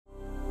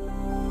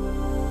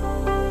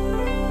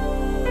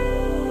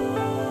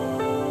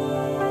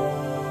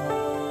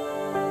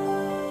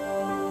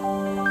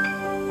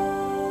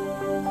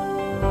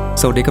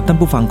สวัสดีครับท่าน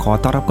ผู้ฟังขอ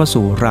ต้อนรับเข้า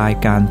สู่ราย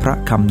การพระ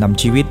คำน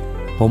ำชีวิต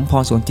ผมพ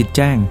รสวนจิตแ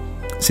จ้ง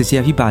ศิษย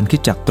าภิบาลคริส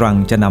ตจักรตรัง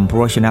จะนำพระ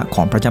วจนะข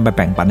องพระเจ้าไปแ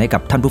บ่งปันให้กั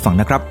บท่านผู้ฟัง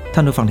นะครับท่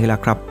านผู้ฟังที่รั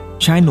กครับ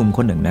ชายหนุ่มค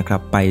นหนึ่งนะครั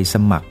บไปส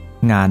มัคร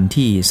งาน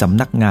ที่ส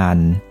ำนักงาน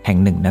แห่ง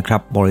หนึ่งนะครั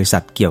บบริษั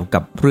ทเกี่ยวกั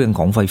บเรื่องข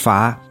องไฟฟ้า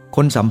ค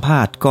นสัมภ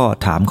าษณ์ก็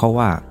ถามเขา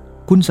ว่า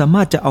คุณสาม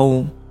ารถจะเอา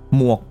ห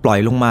มวกปล่อย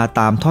ลงมา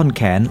ตามท่อนแ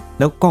ขน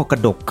แล้วก็กร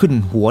ะดกขึ้น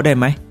หัวได้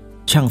ไหม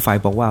ช่างไฟ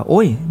บอกว่าโ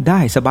อ้ยได้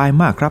สบาย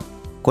มากครับ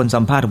คน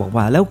สัมภาษณ์บอก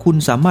ว่าแล้วคุณ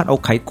สามารถเอา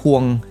ไขคว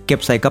งเก็บ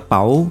ใส่กระเป๋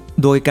า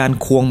โดยการ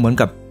ควงเหมือน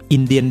กับอิ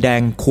นเดียนแด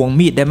งควง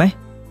มีดได้ไหม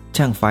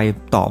ช่างไฟ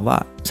ตอบว่า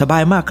สบา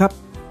ยมากครับ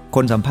ค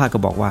นสัมภาษณ์ก็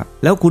บอกว่า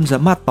แล้วคุณสา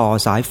มารถต่อ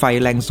สายไฟ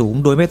แรงสูง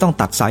โดยไม่ต้อง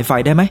ตัดสายไฟ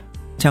ได้ไหม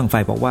ช่างไฟ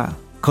บอกว่า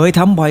เคยท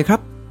ำบ่อยครับ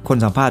คน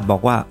สัมภาษณ์บอ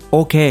กว่าโอ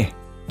เค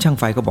ช่าง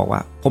ไฟก็บอกว่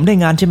าผมได้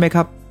งานใช่ไหมค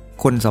รับ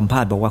คนสัมภา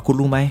ษณ์บอกว่าคุณ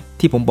รู้ไหม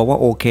ที่ผมบอกว่า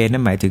โอเคนั่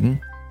นหมายถึง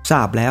ทร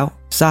า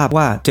บ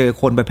ว่าเจอ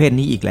คนประเภท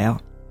นี้อีกแล้ว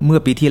เมื่อ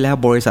ปีที่แล้ว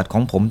บริษัทขอ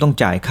งผมต้อง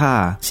จ่ายค่า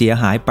เสีย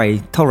หายไป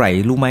เท่าไหร่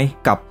รู้ไหม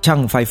กับช่า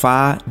งไฟฟ้า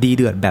ดีเ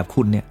ดือดแบบ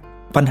คุณเนี่ย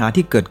ปัญหา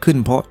ที่เกิดขึ้น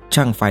เพราะ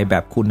ช่างไฟแบ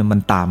บคุณมั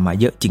นตามมา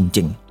เยอะจ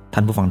ริงๆท่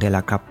านผู้ฟังได้แ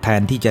ล้วครับแท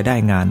นที่จะได้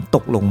งานต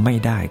กลงไม่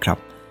ได้ครับ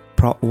เ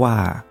พราะว่า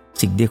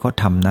สิ่งที่เขา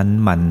ทำนั้น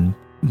มัน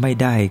ไม่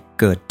ได้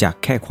เกิดจาก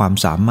แค่ความ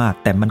สามารถ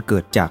แต่มันเกิ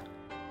ดจาก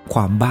คว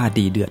ามบ้า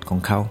ดีเดือดของ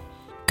เขา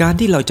การ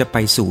ที่เราจะไป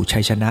สู่ชั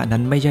ยชนะนั้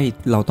นไม่ใช่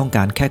เราต้องก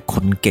ารแค่ค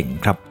นเก่ง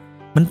ครับ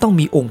มันต้อง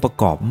มีองค์ประ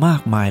กอบมา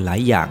กมายหลาย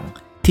อย่าง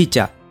ที่จ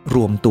ะร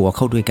วมตัวเ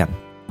ข้าด้วยกัน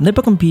ในพ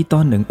ระคัมภีร์ตอ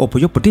นหนึ่งอพ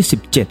ยพบทที่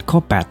17ข้อ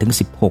8ถึง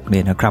16เ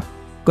นี่ยนะครับ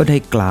ก็ได้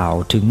กล่าว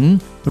ถึง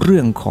เรื่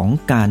องของ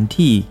การ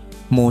ที่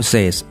โมเส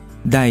ส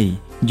ได้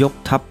ยก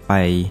ทัพไป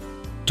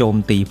โจม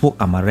ตีพวก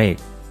อมาเลก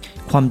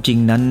ความจริง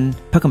นั้น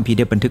พระคัมภีร์ไ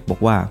ด้บันทึกบอก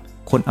ว่า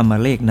คนอมา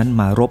เลกนั้น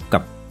มารบกั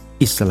บ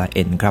อิสราเอ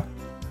ลครับ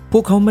พ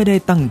วกเขาไม่ได้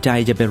ตั้งใจ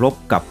จะไปรบ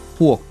กับ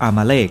พวกอม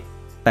าเลก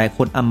แต่ค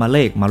นอมาเล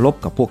กมารบ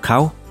กับพวกเขา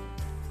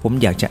ผม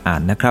อยากจะอ่า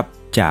นนะครับ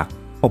จาก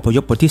อพย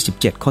พบทที่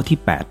17ข้อที่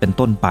8เป็น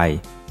ต้นไป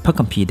พระ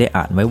คัมภีร์ได้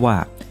อ่านไว้ว่า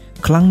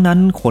ครั้งนั้น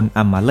คนอ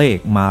มาเลก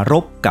มาร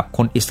บกับค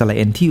นอิสราเอ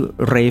ลที่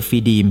เรฟิ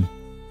ดีม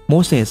โม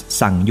เสส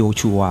สั่งโย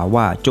ชูวา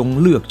ว่าจง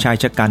เลือกชาย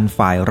ชะกัน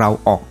ฝ่ายเรา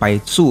ออกไป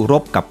สู้ร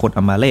บกับคน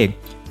อมาเลก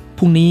พ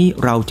รุ่งนี้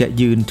เราจะ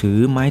ยืนถือ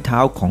ไม้เท้า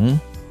ของ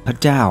พระ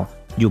เจ้า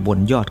อยู่บน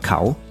ยอดเขา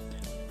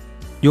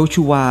โย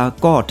ชูวา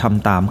ก็ท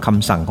ำตามค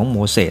ำสั่งของโม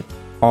เสส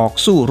ออก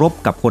สู้รบ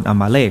กับคนอ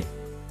มาเลก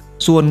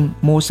ส่วน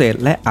โมเสส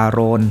และอาโร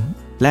น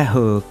และเฮ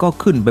อก็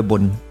ขึ้นไปบ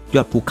นย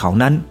อดภูเขา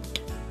นั้น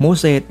โม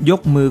เสสย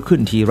กมือขึ้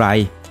นทีไร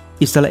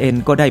อิสราเอล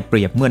ก็ได้เป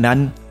รียบเมื่อนั้น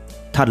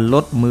ท่านล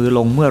ดมือล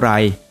งเมื่อไร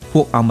พ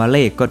วกอามาเล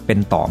กก็เป็น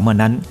ต่อเมื่อ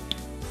นั้น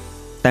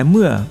แต่เ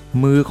มื่อ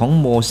มือของ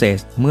โมเสส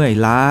เมื่อย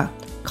ล้า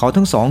เขา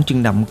ทั้งสองจึง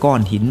นำก้อ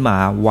นหินมา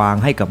วาง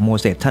ให้กับโม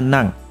เสสท่าน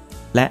นั่ง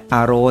และอ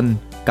าโรน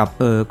กับ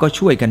ก็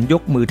ช่วยกันย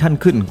กมือท่าน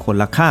ขึ้นคน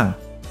ละข้าง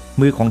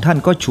มือของท่าน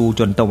ก็ชู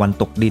จนตะวัน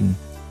ตกดิน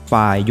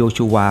ฝ่ายโย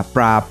ชูวาป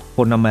ราบค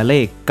นอามาเล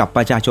กกับป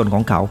ระชาชนข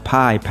องเขา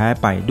พ่ายแพ้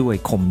ไปด้วย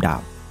คมดา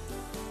บ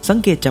สัง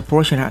เกตจากพระ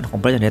วจนะของ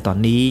พระเจ้าในตอน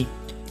นี้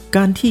ก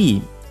ารที่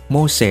โม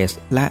เสส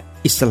และ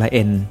อิสราเอ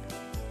ล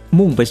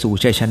มุ่งไปสู่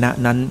ชัยชนะ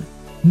นั้น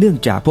เนื่อง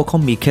จากพวกเขา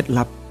มีเคล็ด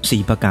ลับ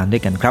4ประการด้ว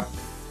ยกันครับ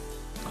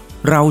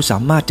เราสา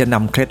มารถจะน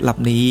ำเคล็ดลับ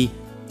นี้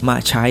มา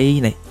ใช้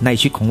ใน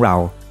ชีวิตของเรา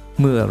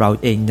เมื่อเรา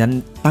เองนั้น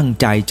ตั้ง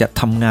ใจจะ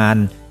ทำงาน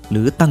ห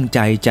รือตั้งใจ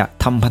จะ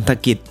ทำพันธ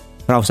กิจ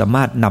เราสาม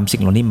ารถนำสิ่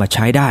งเหล่านี้มาใ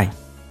ช้ได้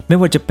ไม่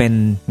ว่าจะเป็น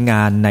ง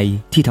านใน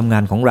ที่ทำงา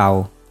นของเรา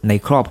ใน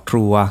ครอบค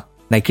รัว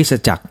ในคริสต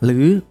จักรหรื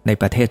อใน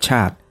ประเทศช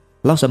าติ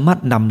เราสามารถ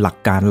นำหลัก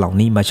การเหล่า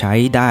นี้มาใช้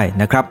ได้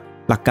นะครับ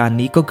หลักการ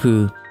นี้ก็คือ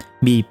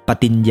มีป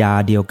ฏิญญา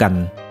เดียวกัน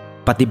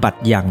ปฏิบัติ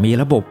อย่างมี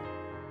ระบบ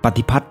ป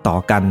ฏิพัติต่อ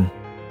กัน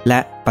และ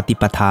ปฏิ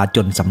ปทาจ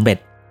นสำเร็จ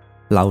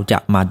เราจะ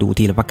มาดู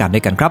ทีละประการด้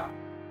วยกันครับ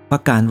ปร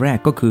ะการแรก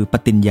ก็คือป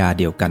ฏิญญา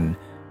เดียวกัน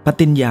ป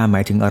ฏิญญาหม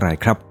ายถึงอะไร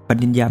ครับป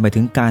ฏิญญาหมาย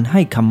ถึงการใ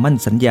ห้คำมั่น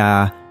สัญญา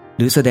ห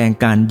รือแสดง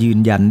การยืน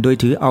ยันโดย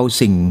ถือเอา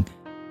สิ่ง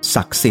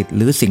ศักดิ์สิทธิ์ห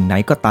รือสิ่งไหน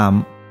ก็ตาม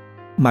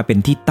มาเป็น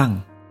ที่ตั้ง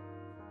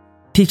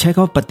ที่ใช้ค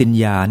ำว่าปฏิญ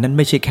ญานั้นไ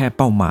ม่ใช่แค่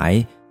เป้าหมาย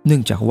เนื่อ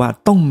งจากว่า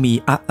ต้องมี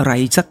อะไร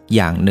สักอ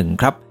ย่างหนึ่ง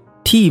ครับ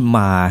ที่ม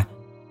า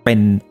เป็น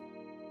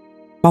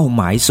เป้าห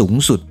มายสูง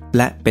สุดแ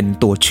ละเป็น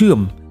ตัวเชื่อม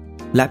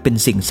และเป็น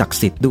สิ่งศักดิ์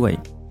สิทธิ์ด้วย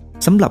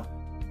สำหรับ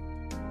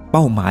เ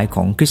ป้าหมายข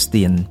องคริสเ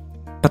ตียน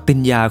ปฏิญ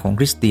ญาของ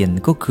คริสเตียน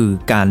ก็คือ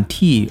การ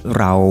ที่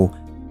เรา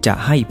จะ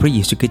ให้พระเย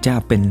ซูคริสต์เจ้า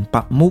เป็นปร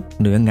ะมุข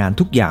เหนืองาน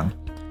ทุกอย่าง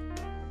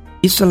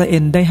อิสราเอ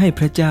ลได้ให้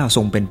พระเจ้าท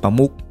รงเป็นประ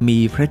มุขมี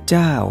พระเ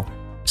จ้า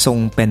ทรง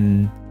เป็น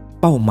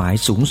เป้าหมาย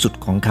สูงสุด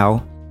ของเข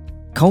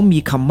ามี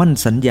คำมั่น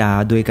สัญญา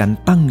โดยการ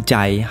ตั้งใจ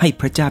ให้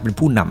พระเจ้าเป็น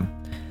ผู้น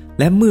ำ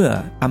และเมื่อ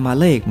อามา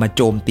เลกมาโ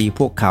จมตี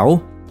พวกเขา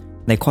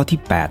ในข้อที่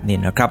8เนี่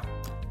ยนะครับ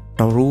เ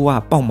รารู้ว่า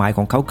เป้าหมายข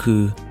องเขาคื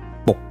อ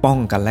ปกป้อง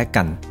กันและ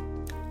กัน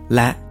แล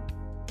ะ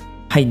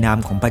ให้นาม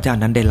ของพระเจ้า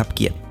นั้นได้รับเ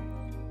กียรติ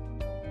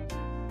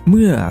เ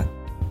มื่อ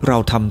เรา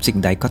ทำสิ่ง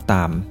ใดก็ต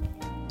าม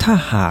ถ้า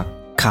หาก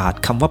ขาด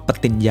คำว่าป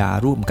ฏิญญา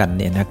ร่วมกันเ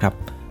นี่ยนะครับ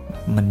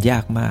มันยา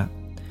กมาก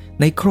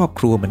ในครอบ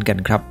ครัวเหมือนกัน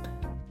ครับ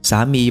สา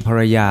มีภร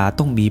รยา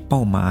ต้องมีเป้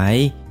าหมาย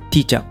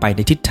ที่จะไปใน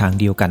ทิศทาง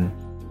เดียวกัน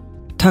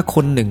ถ้าค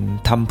นหนึ่ง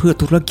ทำเพื่อ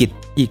ธุรกิจ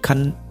อี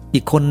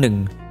กคนหนึ่ง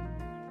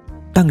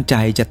ตั้งใจ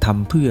จะท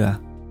ำเพื่อ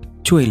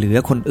ช่วยเหลือ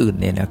คนอื่น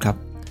เนี่ยนะครับ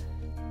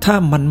ถ้า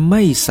มันไ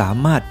ม่สา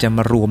มารถจะม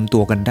ารวมตั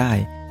วกันได้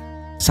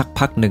สัก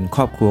พักหนึ่งค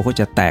รอบครัวก็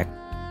จะแตก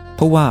เพ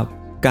ราะว่า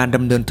การด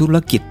ำเนินธุร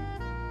กิจ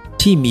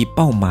ที่มีเ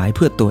ป้าหมายเ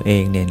พื่อตัวเอ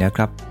งเนี่ยนะค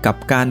รับกับ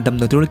การดำเ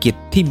นินธุรกิจ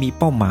ที่มี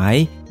เป้าหมาย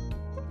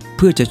เ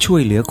พื่อจะช่ว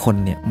ยเหลือคน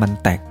เนี่ยมัน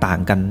แตกต่าง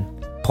กัน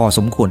พอส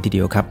มควรทีเ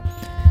ดียวครับ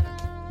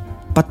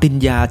ปฏิญ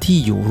ญาที่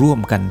อยู่ร่วม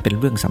กันเป็น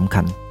เรื่องสำ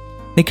คัญ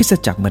ในคริสต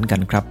จักรเหมือนกั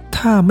นครับ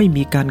ถ้าไม่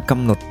มีการก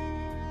ำหนด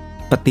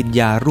ปฏิญ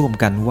ญาร่วม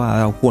กันว่า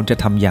เราควรจะ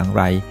ทำอย่างไ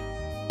ร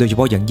โดยเฉพ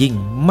าะอย่างยิ่ง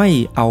ไม่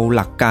เอาห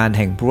ลักการแ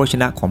ห่งพระวจ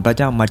นะของพระเ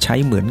จ้ามาใช้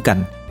เหมือนกัน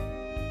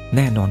แ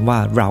น่นอนว่า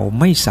เรา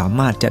ไม่สา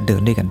มารถจะเดิ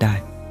นด้วยกันได้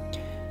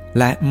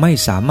และไม่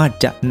สามารถ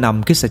จะน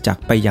ำคริสตจัก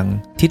รไปยัง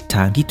ทิศท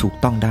างที่ถูก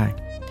ต้องได้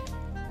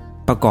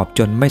ประกอบจ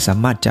นไม่สา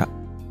มารถจะ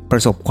ปร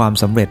ะสบความ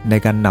สำเร็จใน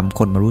การนำค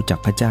นมารู้จัก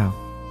พระเจ้า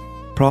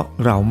เพราะ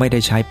เราไม่ได้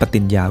ใช้ป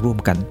ฏิญญาร่วม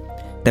กัน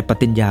แต่ป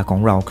ฏิญญาของ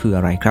เราคืออ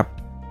ะไรครับ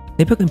ใน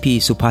พระคัมภี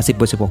ร์สุภาษิต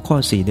บท16ข้อ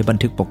4ได้บัน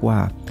ทึกบอกว่า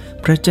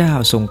พระเจ้า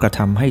ทรงกระท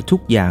ำให้ทุ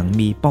กอย่าง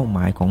มีเป้าหม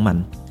ายของมัน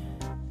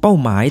เป้า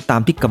หมายตา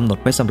มที่กำหนด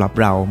ไว้สำหรับ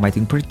เราหมายถึ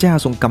งพระเจ้า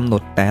ทรงกำหน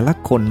ดแต่ละ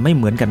คนไม่เ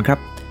หมือนกันครับ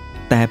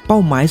แต่เป้า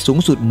หมายสูง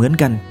สุดเหมือน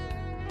กัน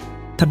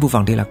ท่านผู้ฟั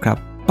งที่รักครับ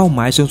เป้าหม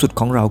ายสูงสุด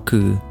ของเรา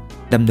คือ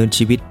ดำเนิน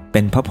ชีวิตเ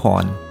ป็นพระพ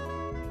ร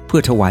เพื่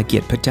อถวายเกีย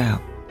รติพระเจ้า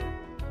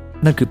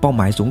นั่นคือเป้าห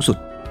มายสูงสุด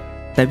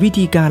แต่วิ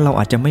ธีการเรา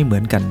อาจจะไม่เหมื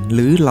อนกันห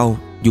รือเรา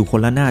อยู่คน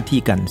ละหน้าที่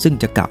กันซึ่ง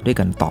จะกล่าวด้วย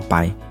กันต่อไป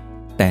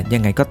แต่ยั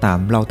งไงก็ตาม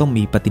เราต้อง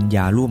มีปฏิญญ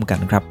าร่วมกัน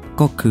ครับ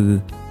ก็คือ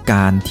ก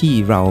ารที่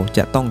เราจ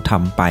ะต้องท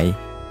ำไป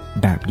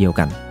แบบเดียว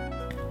กัน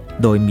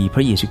โดยมีพร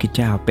ะเยซูคริสต์เ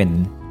จ้าเป็น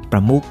ปร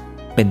ะมุข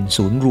เป็น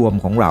ศูนย์รวม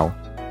ของเรา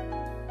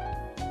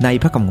ใน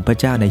พระคำของพระ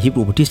เจ้าในฮีบ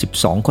รูบทที่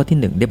12ข้อที่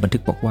1ได้บันทึ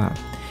กบอกว่า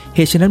เห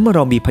ตุฉะนั้นเมื่อเ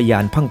รามีพยา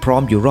นพังพร้อ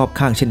มอยู่รอบ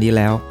ข้างเช่นนี้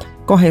แล้ว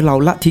ก็ให้เรา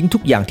ละทิ้งทุ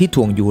กอย่างที่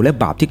ถ่วงอยู่และ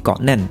บาปที่เกาะ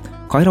แน่น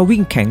ขอให้เราวิ่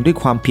งแข่งด้วย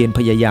ความเพียรพ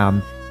ยายาม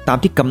ตาม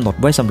ที่กำหนด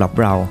ไว้สำหรับ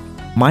เรา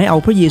หมายเอา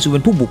พระเยซูเป็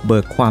นผู้บุกเบิ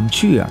กความเ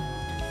ชื่อ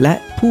และ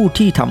ผู้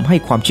ที่ทำให้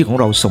ความเชื่อของ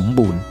เราสม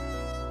บูรณ์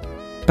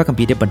พระคัม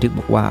ภีร์ได้บันทึก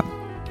บอกว่า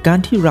การ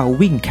ที่เรา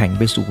วิ่งแข่ง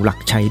ไปสู่หลัก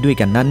ชัยด้วย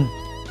กันนั้น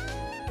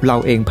เรา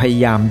เองพย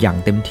ายามอย่าง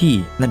เต็มที่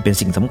นั่นเป็น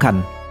สิ่งสำคัญ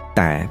แ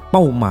ต่เ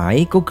ป้าหมาย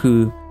ก็คือ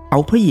เอา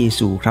พระเย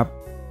ซูครับ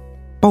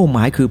เป้าหม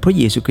ายคือพระ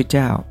เยซูคริสต์เ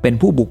จ้าเป็น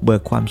ผู้บุกเบิ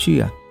กความเชื่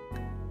อ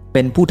เ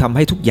ป็นผู้ทำใ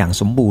ห้ทุกอย่าง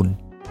สมบูรณ์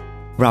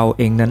เราเ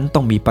องนั้นต้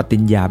องมีปฏิ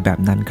ญญาแบบ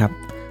นั้นครับ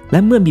และ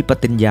เมื่อมีป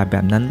ฏิญญาแบ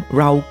บนั้น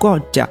เราก็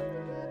จะ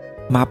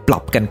มาปรั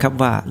บกันครับ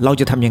ว่าเรา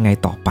จะทำยังไง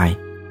ต่อไป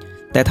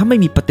แต่ถ้าไม่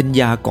มีปฏิญ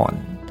ญาก่อน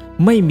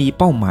ไม่มี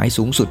เป้าหมาย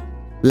สูงสุด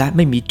และไ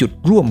ม่มีจุด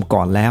ร่วม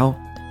ก่อนแล้ว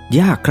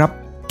ยากครับ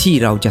ที่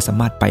เราจะสา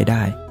มารถไปไ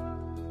ด้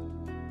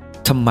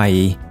ทำไม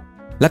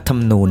รัฐธรรม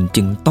นูญ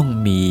จึงต้อง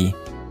มี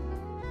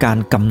การ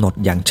กำหนด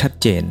อย่างชัด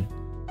เจน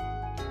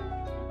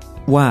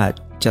ว่า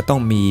จะต้อ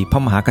งมีพร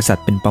ะมหากษัตริ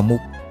ย์เป็นประมุ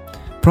ข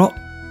เพราะ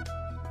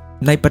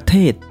ในประเท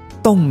ศ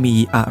ต้องมี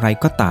อะไร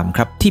ก็ตามค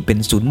รับที่เป็น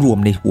ศูนย์รวม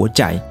ในหัวใ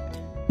จ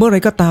เมื่อไร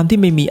ก็ตามที่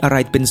ไม่มีอะไร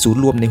เป็นศูนย์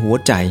รวมในหัว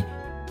ใจ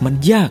มัน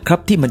ยากครับ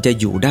ที่มันจะ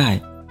อยู่ได้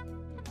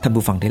ท่าน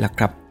ผู้ฟังที่รัก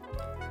ครับ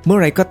เมื่อ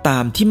ไรก็ตา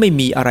มที่ไม่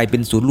มีอะไรเป็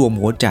นศูนย์รวม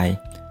หัวใจ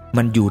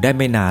มันอยู่ได้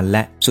ไม่นานแล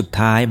ะสุด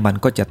ท้ายมัน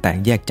ก็จะแตก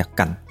แยกจาก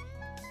กัน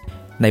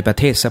ในประ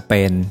เทศสเป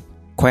น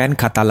แคว้น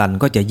คาตาลัน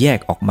ก็จะแยก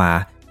ออกมา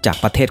จาก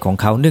ประเทศของ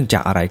เขาเนื่องจา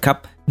กอะไรครับ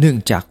เนื่อง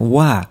จาก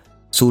ว่า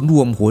ศูนย์ร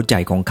วมหัวใจ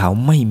ของเขา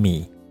ไม่มี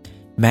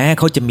แม้เ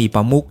ขาจะมีป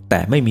ระมุขแต่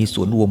ไม่มี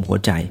ศูนย์รวมหัว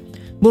ใจ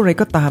เมื่อไร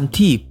ก็ตาม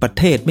ที่ประ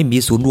เทศไม่มี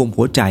ศูนย์รวม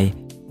หัวใจ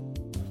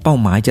เป้า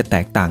หมายจะแต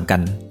กต่างกั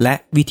นและ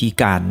วิธี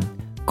การ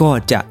ก็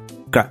จะ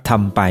กระท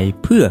ำไป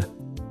เพื่อ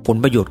ผล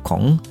ประโยชน์ขอ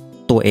ง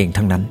ตัวเอง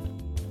ทั้งนั้น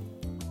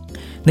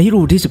ในฮีบ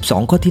รูที่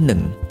12ข้อที่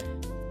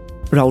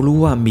1เรารู้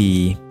ว่ามี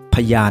พ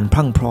ยานพ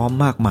รั่งพร้อม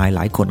มากมายหล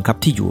ายคนครับ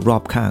ที่อยู่รอ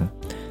บข้าง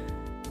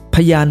พ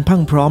ยานพรั่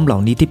งพร้อมเหล่า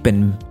นี้ที่เป็น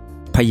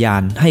พยา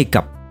นให้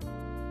กับ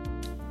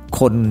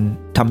คน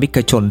ธรรมิก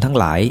ชนทั้ง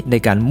หลายใน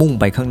การมุ่ง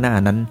ไปข้างหน้า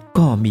นั้น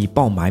ก็มีเ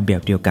ป้าหมายแบ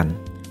บเดียวกัน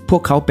พว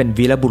กเขาเป็น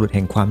วีรบุรุษแ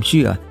ห่งความเ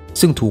ชื่อ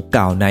ซึ่งถูกก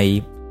ล่าวใน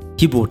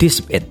ฮีบรูที่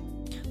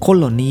11คน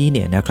เหล่านี้เ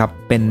นี่ยนะครับ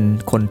เป็น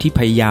คนที่พ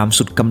ยายาม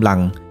สุดกำลัง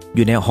อ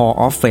ยู่ใน Hall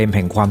of Fame แ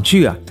ห่งความเ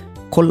ชื่อ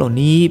คนเหล่า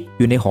นี้อ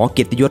ยู่ในหอเ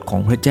กียรติยศขอ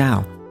งพระเจ้า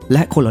แล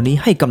ะคนเหล่านี้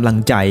ให้กำลัง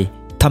ใจ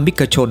ธรรมิ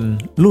กชน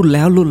รุ่นแ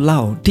ล้วรุ่นเล่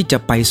าที่จะ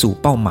ไปสู่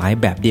เป้าหมาย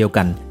แบบเดียว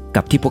กัน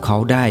กับที่พวกเขา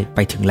ได้ไป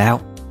ถึงแล้ว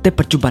แต่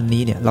ปัจจุบัน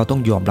นี้เนี่ยเราต้อ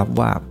งยอมรับ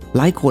ว่าห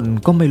ลายคน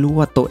ก็ไม่รู้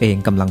ว่าตัวเอง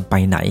กำลังไป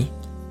ไหน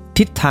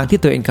ทิศทางที่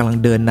ตัวเองกำลัง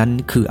เดินนั้น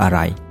คืออะไร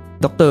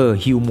ดร.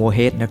ฮิวโมเฮ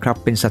ดนะครับ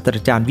เป็นศาสตร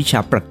าจารย์วิชา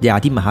ปรัชญา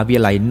ที่มหาวิท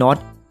ยาลัย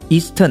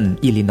Northeastern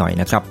Illinois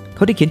นะครับเข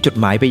าได้เขียนจด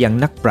หมายไปยัง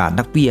นักปราชญ์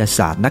นักวิทยาศ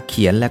าสตร์นักเ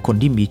ขียนและคน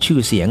ที่มีชื่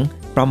อเสียง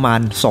ประมาณ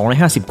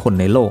250คน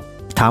ในโลก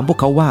ถามพวก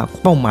เขาว่า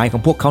เป้าหมายขอ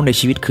งพวกเขาใน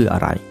ชีวิตคืออะ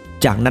ไร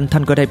จากนั้นท่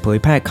านก็ได้เผย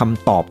แพร่ค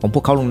ำตอบของพ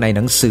วกเขาลงในห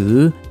นังสือ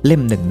เล่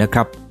มหนึ่งนะค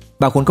รับ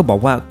บางคนก็บอก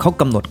ว่าเขา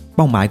กำหนดเ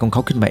ป้าหมายของเข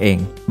าขึ้นมาเอง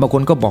บางค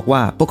นก็บอกว่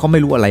าพวกเขาไม่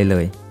รู้อะไรเล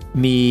ย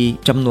มี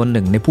จำนวนห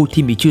นึ่งในผู้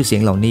ที่มีชื่อเสีย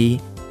งเหล่านี้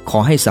ขอ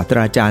ให้ศาสต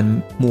ราจารย์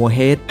มัวเฮ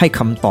ดให้ค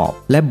ำตอบ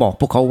และบอก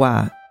พวกเขาว่า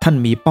ท่าน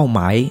มีเป้าหม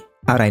าย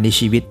อะไรใน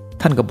ชีวิต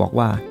ท่านก็บอก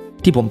ว่า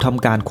ที่ผมท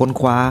ำการค้น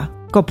คว้า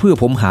ก็เพื่อ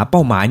ผมหาเป้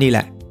าหมายนี่แห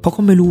ละเพราะเข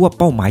าไม่รู้ว่า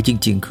เป้าหมายจ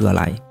ริงๆคืออะ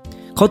ไร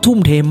เขาทุ่ม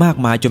เทมาก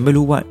มายจนไม่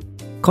รู้ว่า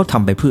เขาท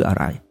ำไปเพื่ออะ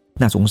ไร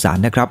น่าสงสาร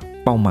นะครับ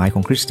เป้าหมายข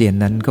องคริสเตียน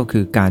นั้นก็คื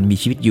อการมี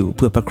ชีวิตอยู่เ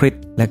พื่อพระคริส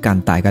ต์และการ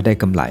ตายก็ได้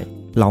กำไร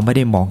เราไม่ไ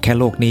ด้มองแค่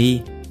โลกนี้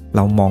เร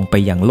ามองไป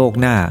ยังโลก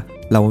หน้า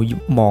เรา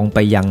มองไป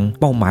ยัง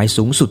เป้าหมาย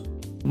สูงสุด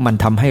มัน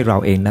ทำให้เรา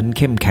เองนั้นเ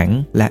ข้มแข็ง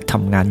และท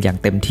ำงานอย่าง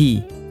เต็มที่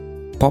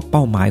เพราะเ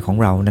ป้าหมายของ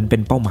เรานั้นเป็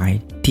นเป้าหมาย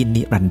ที่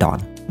นิรันดร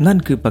นั่น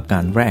คือประกา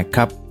รแรกค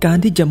รับการ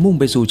ที่จะมุ่ง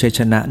ไปสู่ชัยช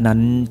นะนั้น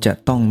จะ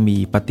ต้องมี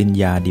ปฏิญ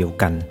ญาเดียว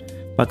กัน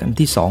ประการ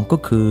ที่2ก็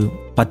คือ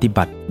ปฏิ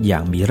บัติอย่า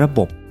งมีระบ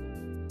บ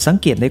สัง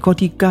เกตในข้อ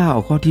ที่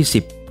9ข้อที่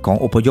10ของ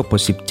อพยพบ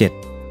ท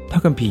17พระ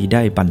คัมภีร์ไ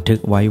ด้บันทึก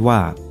ไว้ว่า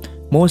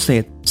โมเส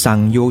สสั่ง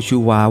โยชู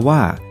วาว่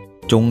า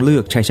จงเลื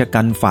อกชายชะ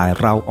กันฝ่าย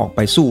เราออกไป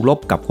สู้รบ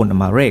กับคนอ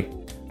มาเลก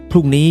พ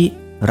รุ่งนี้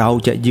เรา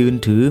จะยืน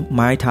ถือไ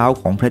ม้เท้า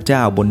ของพระเจ้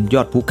าบนย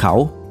อดภูเขา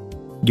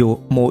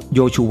โย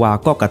ชูวา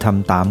ก็กระท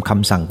ำตามค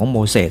ำสั่งของโม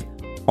เสส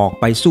ออก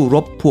ไปสู้ร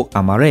บพวกอ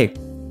มาเลก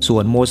ส่ว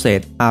นโมเส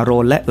สอาโร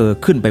นและ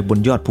ขึ้นไปบน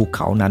ยอดภูเข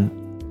านั้น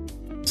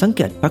สังเก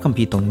ตพระคัม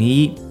ภีร์ตรงนี้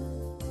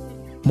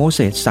โมเส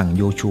สสั่ง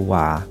โยชูว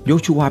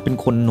าเป็น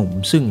คนหนุ่ม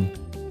ซึ่ง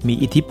มี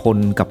อิทธิพล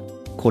กับ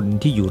คน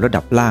ที่อยู่ระ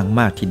ดับล่าง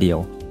มากทีเดียว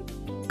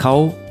เขา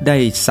ได้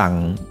สั่ง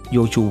โย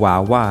ชูวา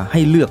ว่าใ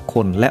ห้เลือกค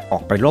นและออ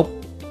กไปรบ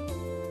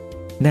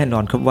แน่นอ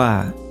นครับว่า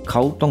เข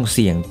าต้องเ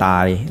สี่ยงตา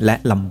ยและ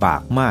ลำบา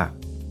กมาก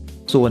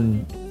ส่วน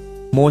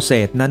โมเส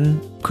สนั้น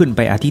ขึ้นไป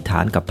อธิษฐา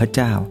นกับพระเ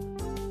จ้า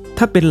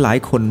ถ้าเป็นหลาย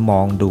คนม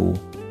องดู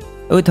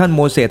ท่านโ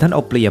มเสสท่านเอ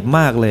าเปรียบม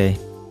ากเลย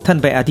ท่าน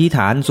ไปอธิษฐ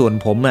านส่วน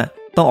ผมน่ะ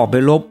ต้องออกไป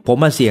รบผม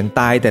มาเสี่ยง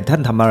ตายแต่ท่า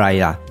นทำอะไร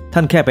ล่ะท่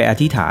านแค่ไปอ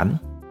ธิษฐาน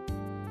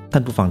ท่า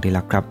นผู้ฟังที่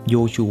รักครับโย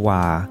ชูว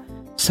า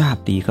ทราบ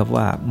ดีครับ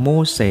ว่าโม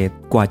เสส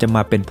กว่าจะม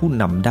าเป็นผู้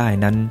นำได้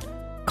นั้น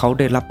เขา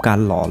ได้รับการ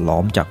หล่อหลอ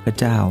มจากพระ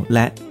เจ้าแล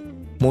ะ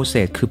โมเส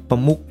สคือประ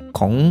มุข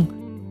ของ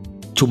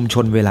ชุมช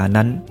นเวลา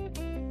นั้น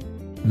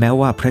แม้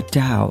ว่าพระเ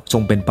จ้าทร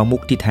งเป็นประมุ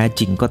ขที่แท้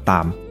จริงก็ต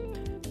าม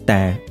แ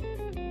ต่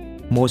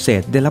โมเส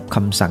สได้รับค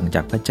ำสั่งจ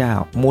ากพระเจ้า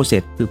โมเส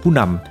สคือผู้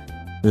น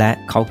ำและ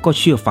เขาก็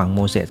เชื่อฟังโม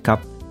เสสครับ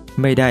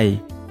ไม่ได้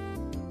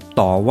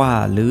ต่อว่า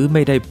หรือไ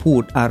ม่ได้พู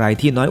ดอะไร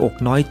ที่น้อยอก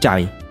น้อยใจ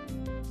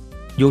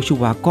โยชู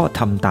วาก็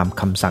ทำตาม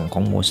คำสั่งข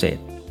องโมเสส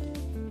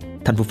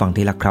ท่านผู้ฟัง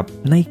ที่รักครับ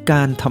ในก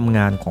ารทำง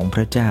านของพ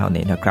ระเจ้าเ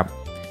นี่ยนะครับ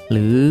ห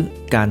รือ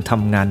การท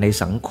ำงานใน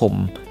สังคม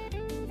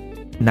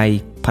ใน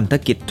พันธ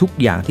กิจทุก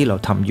อย่างที่เรา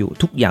ทำอยู่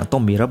ทุกอย่างต้อ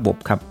งมีระบบ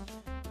ครับ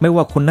ไม่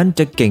ว่าคนนั้น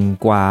จะเก่ง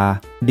กว่า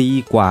ดี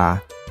กว่า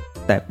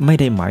แต่ไม่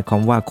ได้หมายควา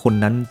มว่าคน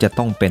นั้นจะ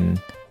ต้องเป็น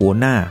หัว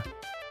หน้า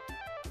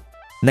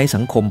ในสั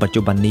งคมปัจ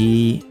จุบันนี้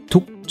ทุ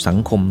กสัง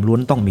คมล้ว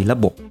นต้องมีระ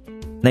บบ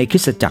ในคริ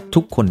สตจักร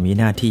ทุกคนมี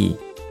หน้า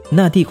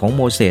ที่ของโ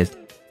มเสส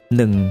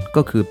1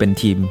ก็คือเป็น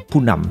ทีม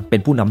ผู้นำเป็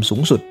นผู้นำสู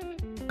งสุด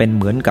เป็นเ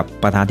หมือนกับ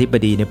ประธานาธิบ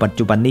ดีในปัจ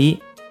จุบันนี้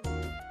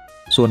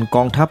ส่วนก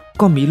องทัพ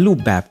ก็มีรูป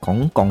แบบของ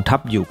กองทัพ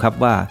อยู่ครับ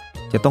ว่า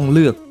จะต้องเ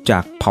ลือกจา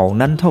กเผ่า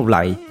นั้นเท่าไห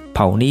ร่เ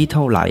ผ่านี้เ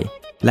ท่าไหร่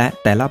และ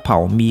แต่ละเผ่า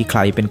มีใคร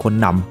เป็นคน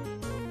น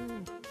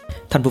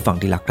ำท่านผู้ฟัง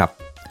ที่รักครับ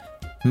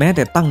แม้แ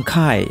ต่ตั้ง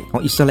ค่ายขอ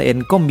งอิสราเอล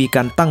ก็มีก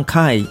ารตั้ง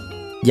ค่าย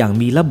อย่าง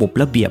มีระบบ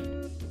ระเบียบ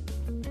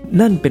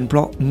นั่นเป็นเพร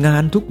าะงา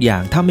นทุกอย่า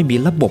งถ้าไม่มี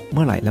ระบบเ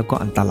มื่อไหร่แล้วก็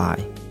อันตราย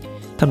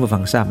ท่านผู้ฟั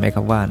งทราบไหมค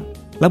รับว่า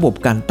ระบบ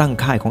การตั้ง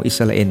ค่ายของอิส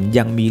ราเอล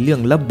ยังมีเรื่อ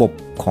งระบบ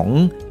ของ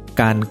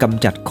การก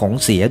ำจัดของ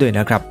เสียด้วยน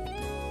ะครับ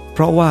เพ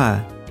ราะว่า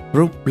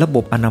ระบ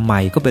บอนามั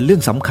ยก็เป็นเรื่อ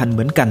งสำคัญเห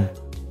มือนกัน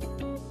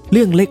เ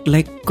รื่องเ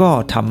ล็กๆก็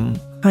ท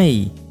ำให้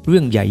เรื่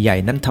องใหญ่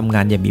ๆนั้นทำง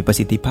านอย่างมีประ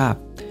สิทธิภาพ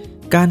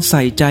การใ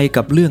ส่ใจ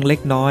กับเรื่องเล็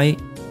กน้อย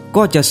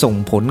ก็จะส่ง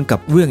ผลกับ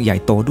เรื่องใหญ่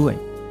โตด้วย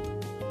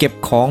เก็บ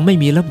ของไม่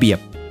มีระเบียบ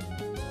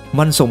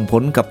มันส่งผ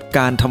ลกับก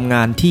ารทำง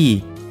านที่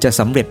จะ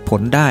สำเร็จผ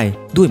ลได้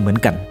ด้วยเหมือน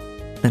กัน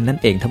นั่น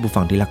เองท่านผู้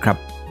ฟังที่รักครับ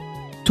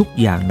ทุก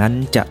อย่างนั้น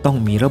จะต้อง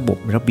มีระบบ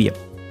ระเบียบ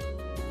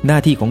หน้า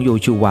ที่ของโย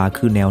ชูวา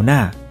คือแนวหน้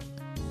า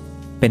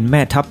เป็นแ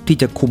ม่ทัพที่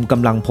จะคุมก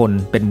ำลังพล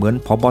เป็นเหมือน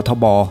ผบ.ท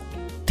บ.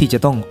ที่จะ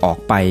ต้องออก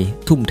ไป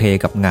ทุ่มเท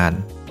กับงาน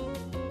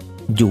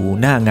อยู่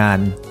หน้างาน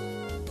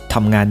ท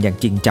ำงานอย่าง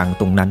จริงจัง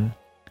ตรงนั้น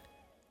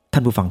ท่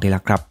านผู้ฟังที่รั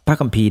กครับพระ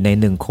คัมภีร์ใน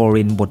1โค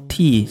รินธ์บท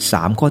ที่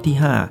3ข้อที่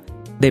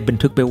5ได้บัน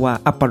ทึกไว้ว่า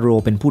อัปโล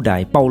เป็นผู้ใด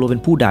เปาโลเป็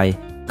นผู้ใด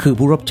คือ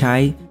ผู้รับใช้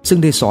ซึ่ง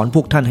ได้สอนพ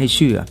วกท่านให้เ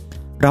ชื่อ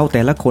เราแ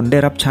ต่ละคนได้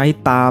รับใช้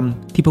ตาม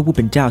ที่พระผู้เ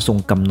ป็นเจ้าทรง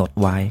กำหนด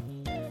ไว้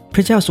พร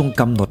ะเจ้าทรง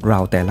กำหนดเรา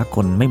แต่ละค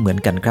นไม่เหมือน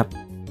กันครับ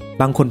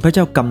บางคนพระเ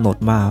จ้ากำหนด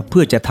มาเ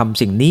พื่อจะท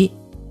ำสิ่งนี้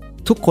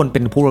ทุกคนเป็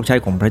นผู้รับใช้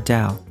ของพระเจ้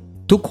า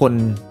ทุกคน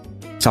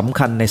สำ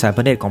คัญในสายพ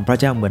ระเนตรของพระ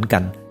เจ้าเหมือนกั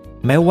น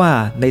แม้ว่า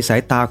ในสา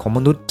ยตาของม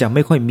นุษย์จะไ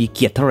ม่ค่อยมีเ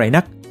กียรติเท่าไหร่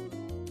นัก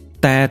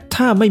แต่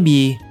ถ้าไม่มี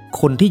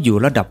คนที่อยู่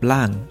ระดับล่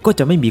างก็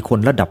จะไม่มีคน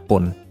ระดับบ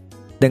น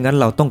ดังนั้น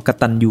เราต้องก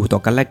ตัญญูต่อ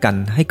กันและกัน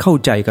ให้เข้า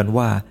ใจกัน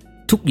ว่า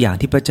ทุกอย่าง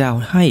ที่พระเจ้า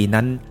ให้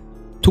นั้น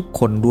ทุก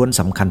คนล้วน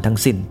สำคัญทั้ง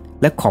สิ้น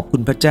และขอบคุ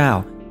ณพระเจ้า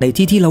ใน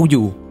ที่เราอ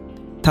ยู่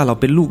ถ้าเรา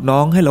เป็นลูกน้อ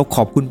งให้เราข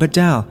อบคุณพระเ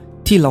จ้า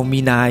ที่เรามี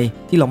นาย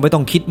ที่เราไม่ต้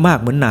องคิดมาก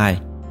เหมือนนาย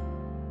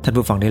ท่าน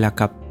ผู้ฟังได้แล้ว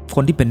ครับค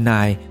นที่เป็นน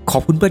ายขอ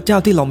บคุณพระเจ้า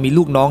ที่เรามี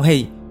ลูกน้องให้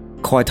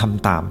คอยท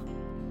ำตาม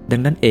ดั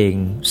งนั้นเอง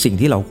สิ่ง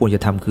ที่เราควรจ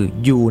ะทำคือ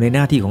อยู่ในห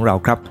น้าที่ของเรา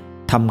ครับ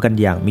ทำกัน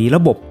อย่างมีร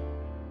ะบบ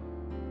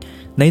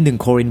ใน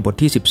1โครินธ์บท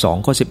ที่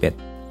12ข้อ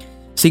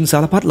11สิ่งสา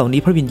รพัดเหล่านี้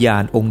พระวิญญา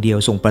ณองค์เดียว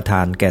ทรงประท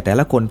านแก่แต่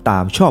ละคนตา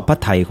มชอบพระ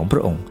ทัยของพร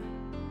ะองค์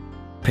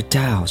พระเ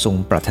จ้าทรง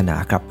ปรารถนา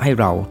ครับให้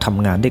เราท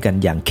ำงานด้วยกัน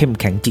อย่างเข้ม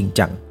แข็งจริง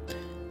จัง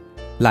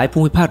หลายภู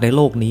มิภาคในโ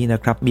ลกนี้นะ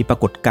ครับมีปรา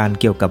กฏการณ์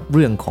เกี่ยวกับเ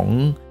รื่องของ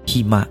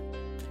หิ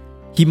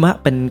มะ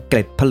เป็นเก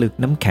ล็ดผลึก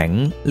น้ำแข็ง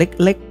เ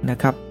ล็กๆนะ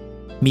ครับ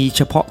มีเ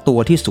ฉพาะตัว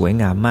ที่สวย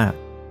งามมาก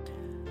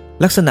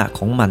ลักษณะข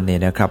องมันเนี่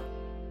ยนะครับ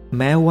แ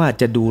ม้ว่า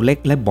จะดูเล็ก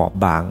และบอบ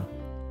บาง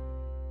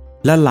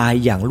ละลาย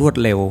อย่างรวด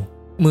เร็ว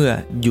เมื่อ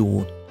อยู่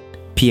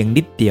เพียง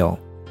นิดเดียว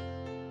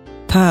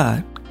ถ้า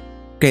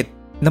เกล็ด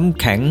น้ำ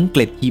แข็งเก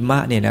ล็ดหิมะ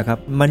เนี่ยนะครับ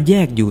มันแย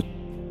กอยู่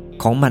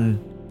ของมัน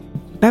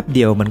แป๊บเ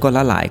ดียวมันก็ล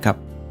ะลายครับ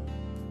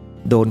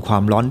โดนควา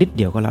มร้อนนิดเ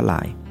ดียวก็ละล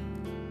าย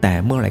แต่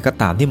เมื่อไหร่ก็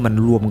ตามที่มัน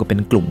รวมกันเป็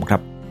นกลุ่มครั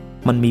บ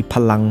มันมีพ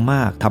ลังม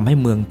ากทำให้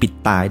เมืองปิด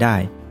ตายได้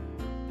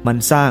มัน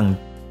สร้าง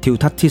ทิว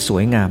ทัศน์ที่ส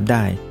วยงามไ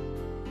ด้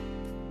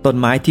ต้น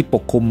ไม้ที่ป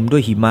กคลุมด้ว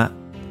ยหิมะ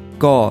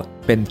ก็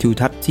เป็นทิว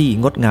ทัศน์ที่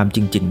งดงามจ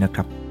ริงๆนะค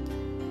รับ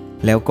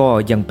แล้วก็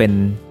ยังเป็น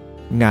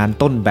งาน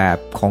ต้นแบบ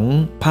ของ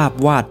ภาพ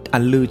วาดอั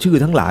นลือชื่อ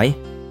ทั้งหลาย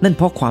นั่นเ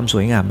พราะความส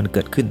วยงามมันเ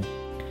กิดขึ้น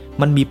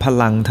มันมีพ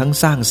ลังทั้ง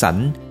สร้างสรร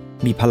ค์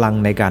มีพลัง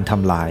ในการท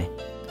ำลาย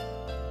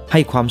ให้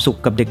ความสุข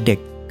กับเด็ก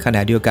ๆขณ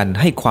ะเดียวกัน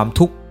ให้ความ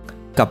ทุกข์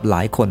กับหล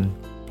ายคน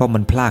เพราะมั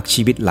นพราก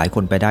ชีวิตหลายค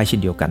นไปได้เช่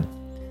นเดียวกัน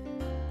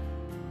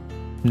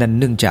นั่น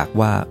เนื่องจาก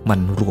ว่ามัน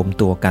รวม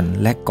ตัวกัน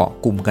และเกาะ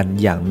กลุ่มกัน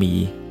อย่างมี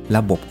ร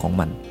ะบบของ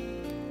มัน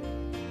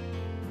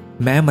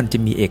แม้มันจะ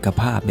มีเอก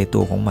ภาพในตั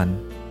วของมัน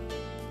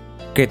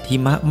เกล็ดหิ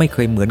มะไม่เค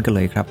ยเหมือนกันเ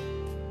ลยครับ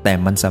แต่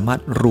มันสามารถ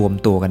รวม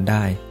ตัวกันไ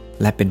ด้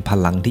และเป็นพ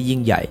ลังที่ยิ่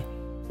งใหญ่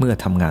เมื่อ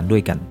ทำงานด้ว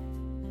ยกัน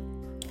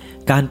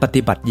การป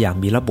ฏิบัติอย่าง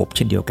มีระบบเ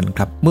ช่นเดียวกันค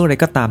รับเมื่อไร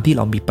ก็ตามที่เ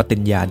รามีปฏิ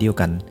ญญาเดียว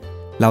กัน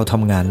เราท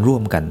ำงานร่ว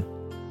มกัน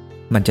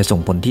มันจะส่ง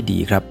ผลที่ดี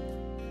ครับ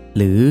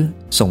หรือ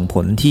ส่งผ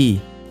ลที่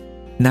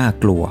น่า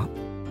กลัว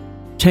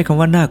ใช้คำ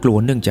ว่าน่ากลัว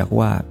เนื่องจาก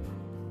ว่า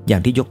อย่า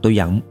งที่ยกตัวอ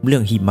ย่างเรื่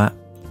องหิ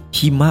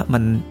มะมั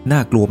นน่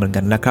ากลัวเหมือน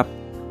กันนะครับ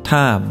ถ้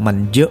ามัน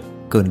เยอะ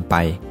เกินไป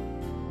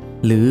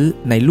หรือ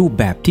ในรูป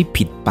แบบที่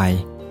ผิดไป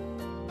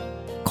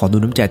ขอดู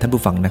น้ำใจท่าน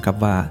ผู้ฟังนะครับ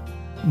ว่า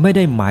ไม่ไ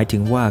ด้หมายถึ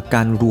งว่าก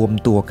ารรวม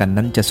ตัวกัน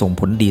นั้นจะส่ง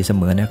ผลดีเส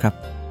มอนะครับ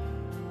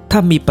ถ้า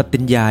มีปฏิ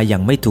ญญาอย่า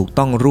งไม่ถูก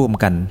ต้องร่วม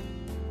กัน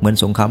เหมือน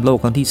สงครามโลก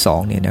ครั้งที่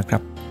2เนี่ยนะครั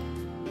บ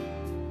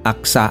อั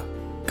กษะ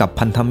กับ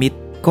พันธมิตร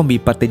ก็มี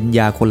ปฏิญญ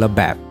าคนละแ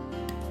บบ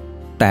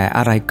แต่อ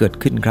ะไรเกิด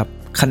ขึ้นครับ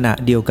ขณะ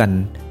เดียวกัน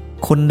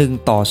คนหนึ่ง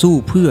ต่อสู้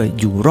เพื่อ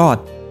อยู่รอด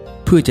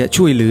เพื่อจะ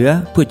ช่วยเหลือ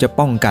เพื่อจะ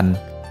ป้องกัน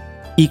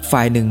อีกฝ่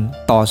ายหนึ่ง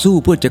ต่อสู้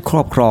เพื่อจะคร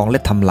อบครองและ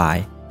ทำลาย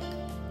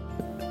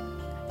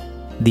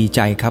ดีใจ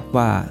ครับ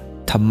ว่า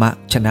ธรรมะ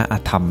ชนะอ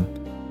ธรรม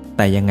แ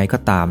ต่ยังไงก็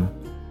ตาม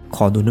ข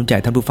อดูน้ำใจ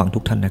ท่านผู้ฟังทุ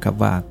กท่านนะครับ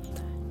ว่า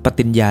ป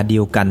ฏิญญาเดี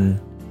ยวกัน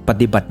ป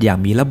ฏิบัติอย่าง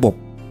มีระบบ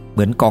เห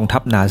มือนกองทั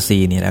พนาซี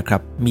เนี่ยนะครั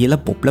บมีระ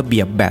บบระเบี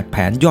ยบแบบแผ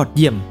นยอดเ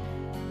ยี่ยม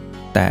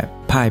แต่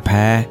พ่ายแ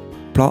พ้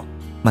เพราะ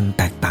มัน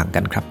แตกต่างกั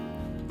นครับ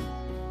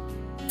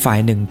ฝ่าย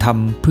หนึ่งท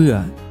ำเพื่อ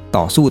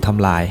ต่อสู้ท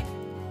ำลาย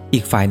อี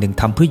กฝ่ายหนึ่ง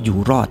ทำเพื่ออยู่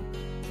รอด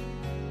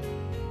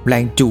แร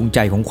งจูงใจ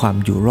ของความ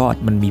อยู่รอด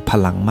มันมีพ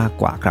ลังมาก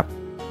กว่าครับ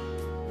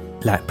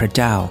และพระเ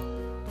จ้า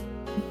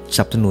ส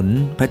นับสนุน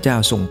พระเจ้า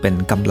ทรงเป็น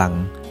กำลัง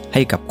ใ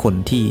ห้กับคน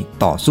ที่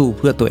ต่อสู้เ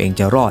พื่อตัวเอง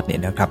จะรอดเนี่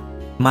ยนะครับ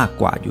มาก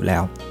กว่าอยู่แล้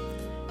ว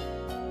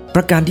ป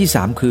ระการที่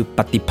3คือป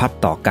ฏิพัติ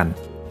ต่อกัน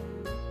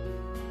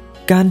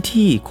การ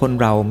ที่คน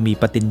เรามี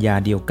ปฏิญญา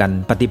เดียวกัน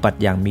ปฏิบัติ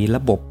อย่างมีร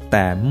ะบบแ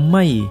ต่ไ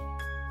ม่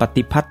ป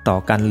ฏิพัติต่อ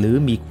กันหรือ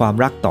มีความ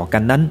รักต่อกั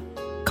นนั้น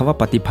คำว่า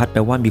ปฏิพัติแปล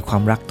ว่ามีควา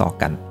มรักต่อ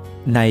กัน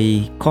ใน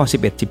ข้อ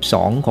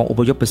 11-12 ของอ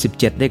พยพบท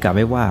 17ได้กล่าวไ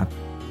ว้ว่า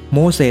โม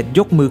เสสย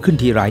กมือขึ้น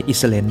ทีไรอิ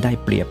สราเอลได้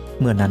เปรียบ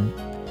เมื่อนั้น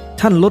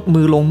ท่านลด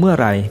มือลงเมื่อ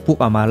ไรพวก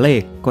อามาเล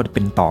กก็เ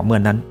ป็นต่อเมื่อ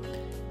นั้น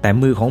แต่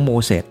มือของโม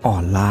เสสอ่อ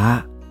นล้า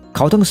เข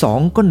าทั้งสอง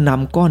ก็น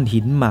ำก้อน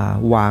หินมา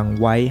วาง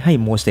ไว้ให้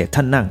โมเสส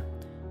ท่านนั่ง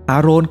อา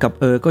โรนกับ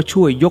ก็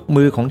ช่วยยก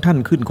มือของท่าน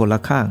ขึ้นคนละ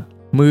ข้าง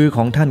มือข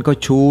องท่านก็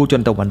ชูจ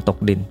นตะวันตก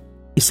ดิน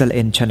อิสราเอ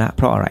ลชนะเ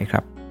พราะอะไรค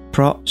รับเพ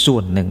ราะส่ว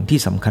นหนึ่งที่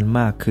สำคัญม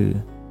ากคือ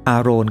อา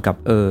โรนกับ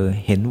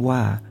เห็นว่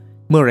า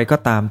เมื่อไรก็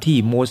ตามที่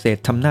โมเสส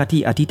ทำหน้า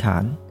ที่อธิษฐา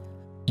น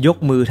ยก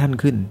มือท่าน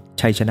ขึ้น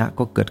ชัยชนะ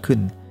ก็เกิดขึ้น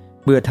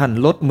เมื่อท่าน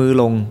ลดมือ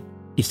ลง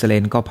อิสราเอ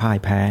ลก็พ่าย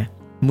แพ้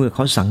เมื่อเข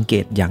าสังเก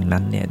ตอย่าง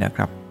นั้นเนี่ยนะค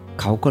รับ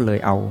เขาก็เลย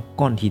เอา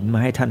ก้อนหินมา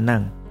ให้ท่านนั่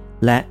ง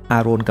และอา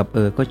โรนกับ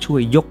ก็ช่ว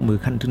ยยกมือ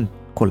ขั้นขึ้น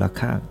คนละ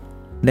ข้าง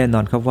แน่นอ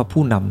นครับว่า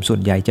ผู้นำส่ว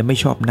นใหญ่จะไม่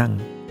ชอบนั่ง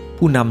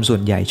ผู้นำส่ว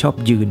นใหญ่ชอบ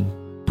ยืน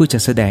เพื่อจะ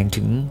แสดง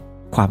ถึง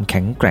ความแ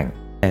ข็งแกร่ง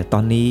แต่ตอ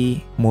นนี้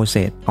โมเส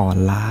สอ่อน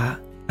ล้า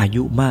อา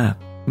ยุมาก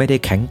ไม่ได้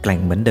แข็งแกร่ง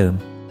เหมือนเดิม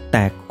แ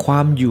ต่คว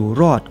ามอยู่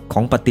รอดข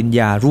องปฏิญญ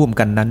าร่วม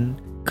กันนั้น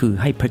คือ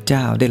ให้พระเจ้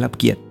าได้รับ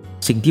เกียรติ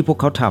สิ่งที่พวก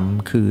เขาท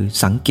ำคือ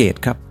สังเกต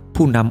ครับ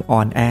ผู้นำอ่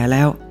อนแอแ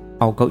ล้ว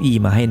เอาเก้าอี้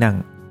มาให้นั่ง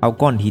เอา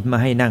ก้อนหินมา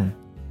ให้นั่ง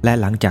และ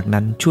หลังจาก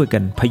นั้นช่วยกั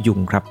นพยุง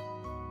ครับ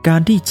กา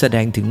รที่แสด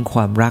งถึงคว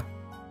ามรัก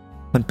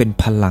มันเป็น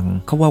พลัง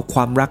เขาว่าคว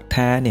ามรักแ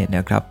ท้เนี่ยน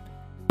ะครับ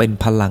เป็น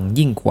พลัง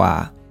ยิ่งกว่า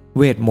เ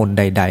วทมนต์ใ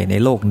ดๆใน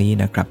โลกนี้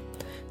นะครับ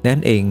นั่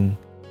นเอง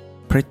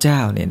พระเจ้า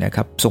เนี่ยนะค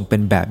รับทรงเป็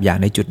นแบบอย่าง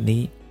ในจุด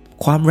นี้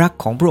ความรัก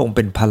ของพระองค์เ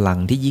ป็นพลัง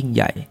ที่ยิ่งใ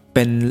หญ่เ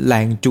ป็นแร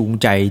งจูง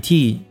ใจ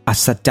ที่อั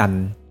ศจรร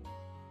ย์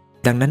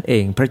ดังนั้นเอ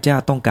งพระเจ้า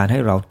ต้องการให้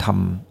เราท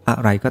ำอะ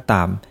ไรก็ต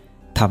าม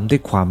ทำด้ว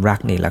ยความรัก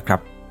นี่แหละครั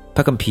บ พ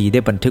ระคัมภีร์ได้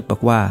บันทึกบอ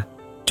กว่า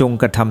จง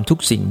กระทำทุก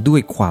สิ่งด้ว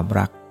ยความ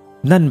รัก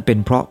นั่นเป็น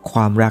เพราะคว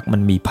ามรักมั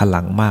นมีพลั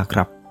งมากค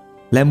รับ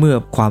และเมื่อ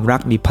ความรั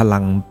กมีพลั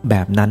งแบ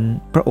บนั้น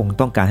พระองค์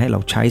ต้องการให้เรา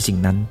ใช้สิ่ง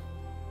นั้น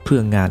เพื่อ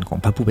งานของ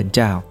พระผู้เป็นเ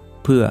จ้า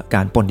เพื่อก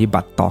ารปฏิบั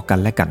ติต่อกัน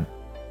และกัน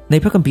ใน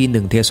พระคัมภีร์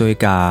1เธสาโลนิ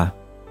กา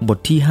บท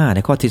ที่5ใน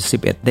ข้อที่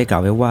11ได้กล่า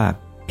วไว้ว่า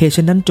เหตุฉ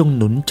ะนั้นจง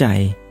หนุนใจ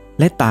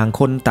และต่าง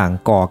คนต่าง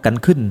ก่อกัน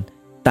ขึ้น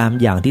ตาม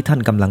อย่างที่ท่าน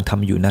กำลังท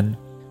ำอยู่นั้น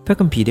พระ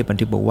คัมภีร์ได้บัน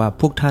ทึกบอกว่า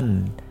พวกท่าน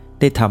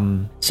ได้ท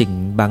ำสิ่ง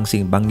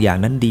บางอย่าง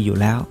นั้นดีอยู่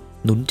แล้ว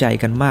หนุนใจ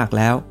กันมากแ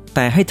ล้วแ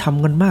ต่ให้ท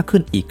ำกันมากขึ้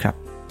นอีกครับ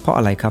เพราะอ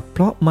ะไรครับเพ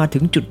ราะมาถึ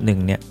งจุดหนึ่ง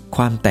เนี่ยค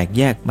วามแตกแ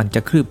ยกมันจ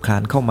ะคลืบคลา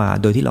นเข้ามา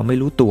โดยที่เราไม่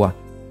รู้ตัว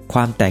คว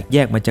ามแตกแย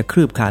กมันจะค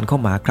ลืบคลานเข้า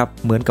มาครับ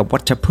เหมือนกับวั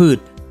ชพืช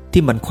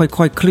ที่มันค่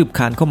อยๆคลืบค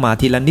ลานเข้ามา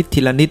ทีละนิด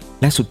ทีละนิด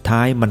และสุดท้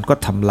ายมันก็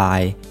ทำลา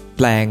ยแ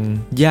ปลง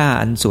หญ้า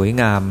อันสวย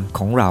งามข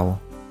องเรา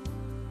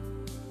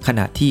ขณ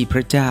ะที่พร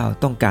ะเจ้า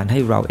ต้องการให้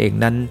เราเอง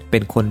นั้นเป็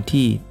นคน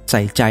ที่ใ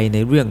ส่ใจใน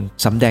เรื่อง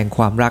สำแดงค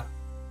วามรัก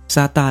ซ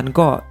าตาน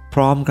ก็พ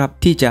ร้อมครับ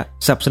ที่จะ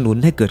สนับสนุน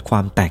ให้เกิดควา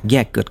มแตกแย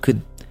กเกิดขึ้น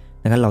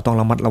ดังนั้นเราต้อง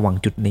ระมัดระวัง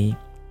จุดนี้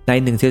ใน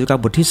1เธสาโลนิกา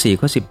บทที่4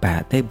ข้อ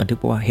18ได้บันทึก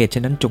ว่าเหตุฉ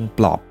ะนั้นจงป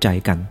ลอบใจ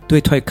กันด้ว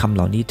ยถ้อยคำเ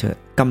หล่านี้เถิด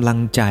กำลัง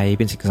ใจเ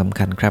ป็นสิ่งสำ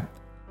คัญครับ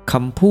ค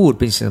ำพูด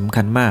เป็นสิ่งสำ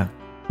คัญมาก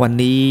วัน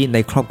นี้ใน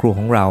ครอบครัวข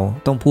องเรา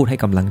ต้องพูดให้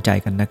กำลังใจ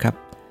กันนะครับ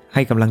ใ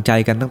ห้กำลังใจ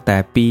กันตั้งแต่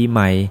ปีให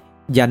ม่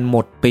ยันหม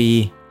ดปี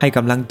ให้ก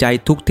ำลังใจ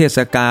ทุกเทศ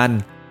กาล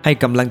ให้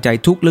กำลังใจ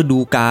ทุกฤดู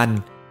กาล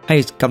ให้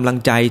กำลัง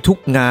ใจทุก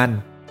งาน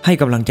ให้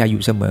กำลังใจอ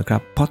ยู่เสมอครั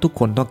บเพราะทุก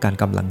คนต้องการ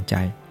กำลังใจ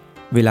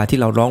เวลาที่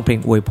เราร้องเพลง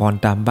อวยพร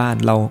ตามบ้าน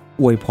เรา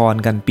อวยพร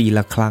กันปีล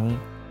ะครั้ง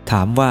ถ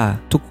ามว่า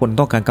ทุกคน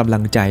ต้องการกำลั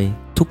งใจ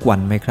ทุกวัน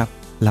ไหมครับ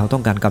เราต้อ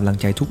งการกำลัง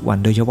ใจทุกวัน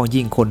โดยเฉพาะ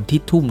ยิ่งคนที่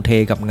ทุ่มเท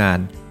กับงาน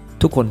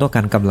ทุกคนต้องก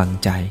ารกำลัง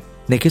ใจ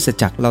ในคริสต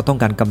จักรเราต้อง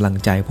การกำลัง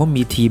ใจเพราะ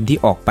มีทีมที่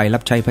ออกไปรั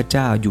บใช้พระเ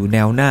จ้าอยู่แน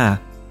วหน้า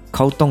เข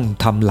าต้อง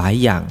ทำหลาย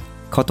อย่าง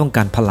เขาต้องก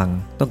ารพลัง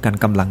ต้องการ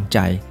กำลังใจ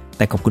แ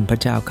ต่ขอบคุณพระ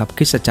เจ้าครับค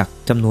ริสตจักร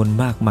จำนวน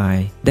มากมาย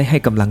ได้ให้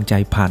กำลังใจ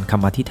ผ่านค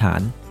ำอธิษฐา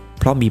น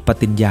เพราะมีป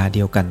ฏิญญาเ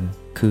ดียวกัน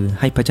คือ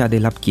ให้พระเจ้าได้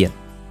รับเกียรติ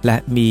และ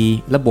มี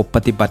ระบบป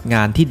ฏิบัติง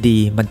านที่ดี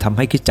มันทำใ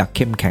ห้คริสตจักรเ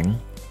ข้มแข็ง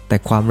แต่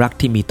ความรัก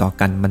ที่มีต่อ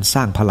กันมันส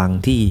ร้างพลัง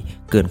ที่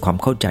เกินความ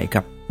เข้าใจค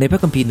รับในพระ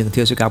คัมภีร์1เธ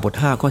สาโลนิกาบท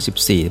5ข้อ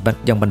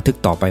14ยังบันทึก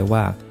ต่อไปว่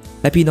า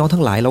และพี่น้องทั้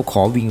งหลายเราข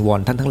อวิงวอ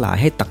นท่านทั้งหลาย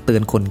ให้ตักเตือ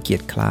นคนเกีย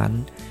จคร้าน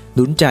ห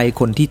นุนใจ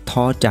คนที่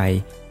ท้อใจ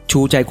ชู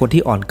ใจคน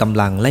ที่อ่อนก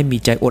ำลังและมี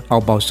ใจอดเอา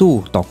เบาสู้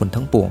ต่อคน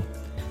ทั้งปวง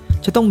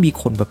จะต้องมี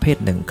คนประเภท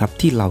หนึ่งครับ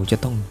ที่เราจะ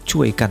ต้อง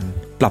ช่วยกัน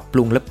ปรับป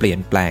รุงและเปลี่ยน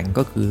แปลง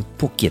ก็คือ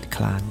พวกเกียจค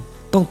ร้าน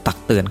ต้องตัก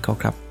เตือนเขา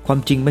ครับความ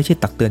จริงไม่ใช่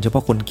ตักเตือนเฉพา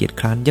ะคนเกียจ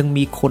คร้านยัง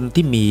มีคน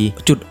ที่มี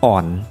จุดอ่อ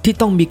นที่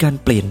ต้องมีการ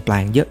เปลี่ยนแปล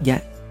งเยอะแยะ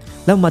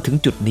แล้วมาถึง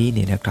จุดนี้เ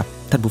นี่ยนะครับ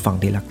ท่านผู้ฟัง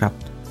ที่รักครับ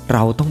เร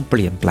าต้องเป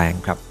ลี่ยนแปลง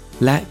ครับ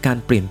และการ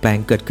เปลี่ยนแปลง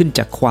เกิดขึ้นจ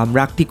ากความ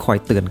รักที่คอย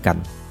เตือนกัน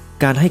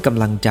การให้ก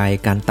ำลังใจ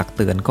การตักเ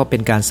ตือนก็เป็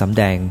นการสำแ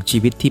ดงชี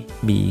วิตที่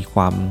มีค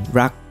วาม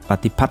รักป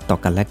ฏิพัติต่อ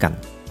กันและกัน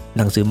ห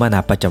นังสือมานา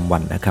ประจำวั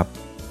นนะครับ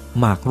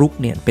หมากรุก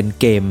เนี่ยเป็น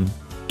เกม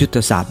ยุทธ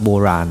ศาสตร์โบ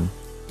ราณ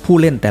ผู้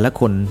เล่นแต่ละ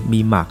คนมี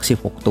หมาก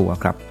16ตัว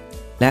ครับ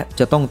และ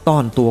จะต้องต้อ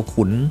นตัว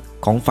ขุน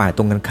ของฝ่ายต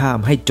รงกันข้าม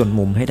ให้จน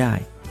มุมให้ได้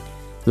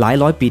หลาย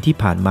ร้อยปีที่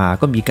ผ่านมา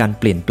ก็มีการ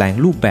เปลี่ยนแปลง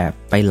รูปแบบ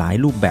ไปหลาย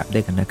รูปแบบด้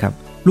วยกันนะครับ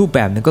รูปแบ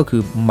บนึงก็คื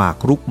อหมาก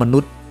รุกมนุ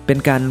ษย์เป็น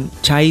การ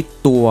ใช้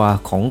ตัว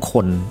ของค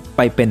นไ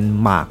ปเป็น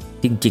หมาก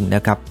จริงๆน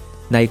ะครับ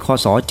ในค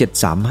ศ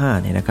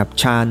735เนี่ยนะครับ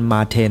ชาญม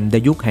าเทนใน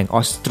ยุคแห่งอ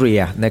อสเตรีย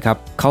นะครับ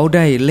เขาไ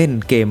ด้เล่น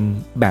เกม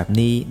แบบ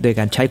นี้โดย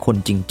การใช้คน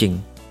จริง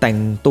ๆแต่ง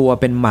ตัว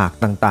เป็นหมาก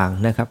ต่าง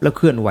ๆนะครับแล้วเ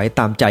คลื่อนไหว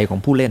ตามใจของ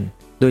ผู้เล่น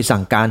โดยสั่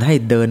งการให้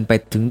เดินไป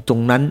ถึงตร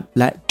งนั้น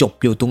และจบ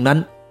อยู่ตรงนั้น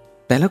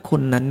แต่ละค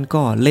นนั้น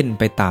ก็เล่น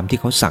ไปตามที่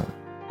เขาสั่ง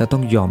แล้วต้อ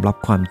งยอมรับ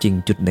ความจริง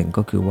จุดหนึ่ง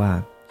ก็คือว่า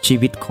ชี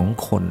วิตของ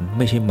คนไ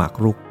ม่ใช่หมาก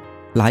รุก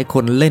หลายค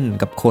นเล่น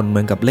กับคนเหมื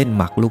อนกับเล่น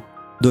หมากรุก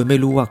โดยไม่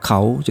รู้ว่าเข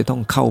าจะต้อ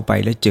งเข้าไป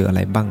และเจออะไ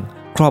รบ้าง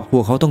ครอบครั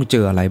วเขาต้องเจ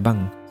ออะไรบ้าง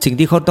สิ่ง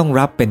ที่เขาต้อง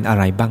รับเป็นอะ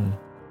ไรบ้าง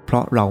เพรา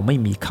ะเราไม่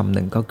มีคำห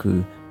นึ่งก็คือ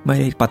ไม่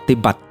ได้ปฏิ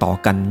บัติต่อ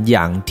กันอ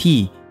ย่างที่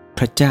พ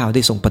ระเจ้าไ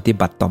ด้ทรงปฏิ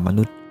บัติต่อม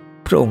นุษย์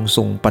พระองค์ท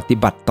รงปฏิ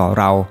บัติต่อ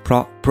เราเพรา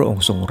ะพระอง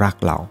ค์ทรงรัก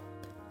เรา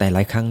แต่หล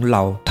ายครั้งเร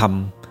าท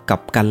ำกั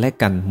บกันและ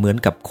กันเหมือน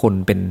กับคน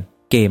เป็น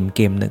เกม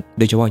หนึ่งโ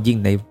ดยเฉพาะยิ่ง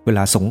ในเวล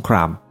าสงคร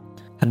าม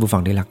ท่านผู้ฟั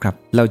งที่รักครับ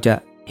เราจะ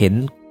เห็น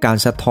การ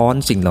สะท้อน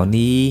สิ่งเหล่า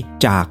นี้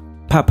จาก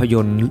ภาพย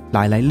นตร์ห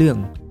ลายๆเรื่อง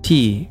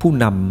ที่ผู้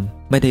น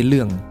ำไม่ได้เ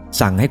รื่อง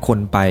สั่งให้คน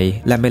ไป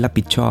และไม่รับ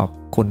ผิดชอบ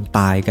คนต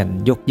ายกัน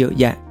ยกเยอะ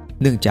แยะ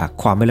เนื่องจาก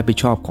ความไม่รับผิด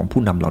ชอบของ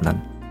ผู้นำเหล่านั้น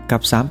กั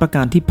บ3ประก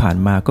ารที่ผ่าน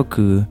มาก็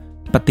คือ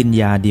ปฏิญ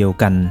ญาเดียว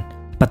กัน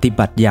ปฏิ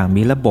บัติอย่าง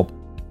มีระบบ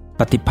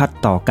ปฏิพัติ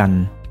ต่อกัน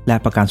และ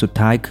ประการสุด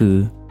ท้ายคือ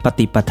ป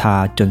ฏิปทา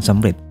จนสำ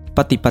เร็จป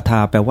ฏิปทา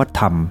แปลว่า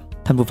ท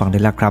ำท่านผู้ฟังได้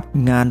แล้วครับ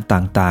งาน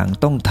ต่าง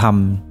ๆต้องท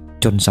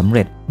ำจนสำเ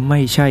ร็จไม่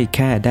ใช่แ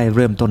ค่ได้เ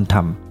ริ่มต้นท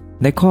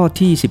ำในข้อ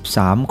ที่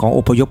13ของอ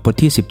พยพบท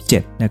ที่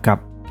17นะครับ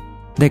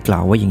ได้กล่า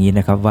วไว้อย่างนี้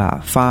นะครับว่า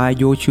ฝ่าย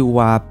โยชูว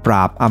าปร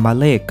าบอามา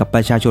เลกกับป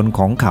ระชาชนข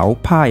องเขา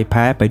พ่ายแ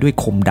พ้ไปด้วย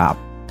คมดาบ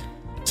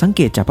สังเก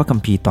ตจากพระคัม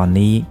ภีร์ตอน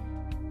นี้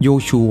โย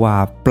ชูวา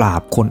ปรา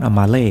บคนอาม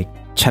าเลก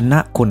ชนะ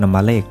คนอาม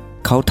าเลก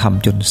เขาท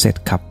ำจนเสร็จ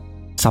ครับ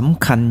ส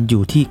ำคัญอ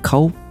ยู่ที่เขา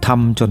ท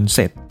ำจนเส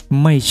ร็จ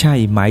ไม่ใช่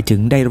หมายถึ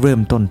งได้เริ่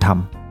มต้นท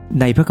ำ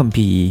ในพระคัม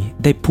ภีร์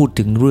ได้พูด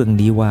ถึงเรื่อง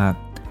นี้ว่า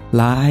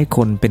หลายค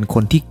นเป็นค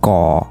นที่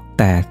ก่อ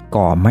แต่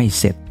ก่อไม่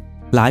เสร็จ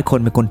หลายคน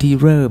เป็นคนที่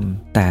เริ่ม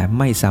แต่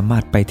ไม่สามา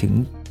รถไปถึง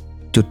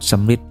จุดส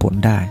ำเร็จผล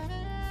ได้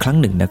ครั้ง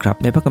หนึ่งนะครับ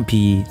ในพระคัม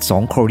ภีร์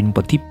2โครินธ์บ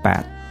ทที่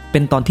8เป็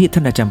นตอนที่ท่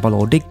านอาจารย์เปาโล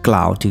ได้ก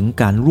ล่าวถึง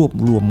การรวบ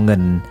รวมเงิ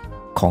น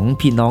ของ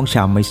พี่น้องช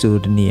าวมาซิ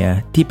โดเนีย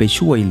ที่ไป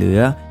ช่วยเหลือ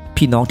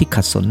พี่น้องที่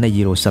ขัดสนในเย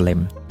รูซาเล็ม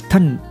ท่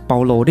านเปา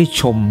โลได้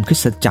ชมคริ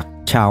สตจักร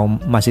ชาว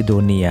มาซิโด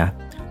เนีย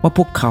ว่าพ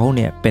วกเขาเ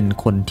นี่ยเป็น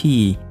คนที่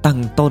ตั้ง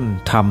ต้น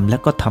ทำและ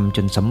ก็ทำจ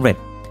นสำเร็จ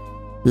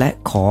และ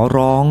ขอ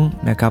ร้อง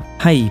นะครับ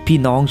ให้พี่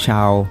น้องช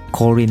าวโค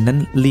รินธ์นั้น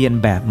เรียน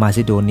แบบมา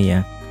ซิโดเนีย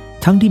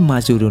ทั้งที่มา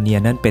ซิโดเนีย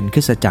นั้นเป็นค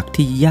ริสตจักร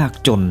ที่ยาก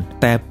จน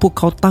แต่พวกเ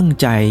ขาตั้ง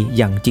ใจ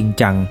อย่างจริง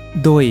จัง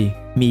โดย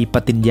มีป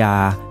ฏิญญา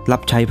รั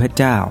บใช้พระ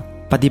เจ้า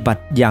ปฏิบั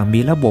ติอย่างมี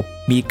ระบบ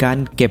มีการ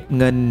เก็บ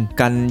เงิน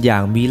กันอย่า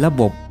งมีระ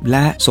บบแล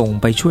ะส่ง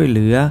ไปช่วยเห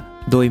ลือ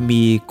โดย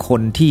มีค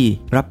นที่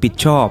รับผิด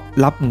ชอบ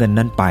รับเงิน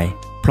นั้นไป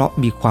เพราะ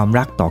มีความ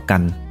รักต่อกั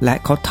นและ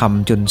เขาท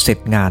ำจนเสร็จ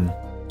งาน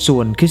ส่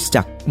วนคริสต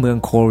จักรเมือง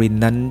โคริน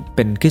ธ์นั้นเ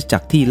ป็นคริสตจั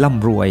กรที่ร่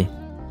ำรวย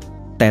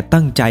แต่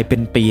ตั้งใจเป็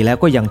นปีแล้ว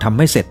ก็ยังทำไ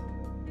ม่เสร็จ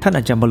ท่านอ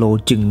าจารย์เปาโล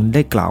จึงไ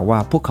ด้กล่าวว่า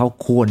พวกเขา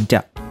ควรจะ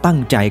ตั้ง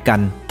ใจกัน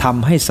ท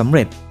ำให้สำเ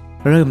ร็จ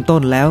เริ่มต้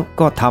นแล้ว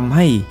ก็ทำใ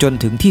ห้จน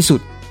ถึงที่สุ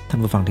ดท่าน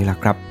ผู้ฟังที่รัก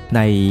ครับใ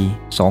น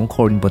2โค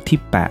รินธ์บทที่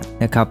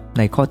8นะครับใ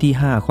นข้อที่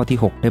5ข้อที่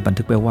6ได้บัน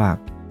ทึกไว้ว่า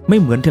ไม่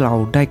เหมือนที่เรา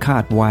ได้คา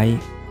ดไว้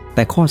แ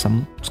ต่ข้อส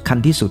ำคัญ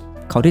ที่สุด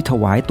เขาได้ถ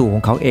วายตัวขอ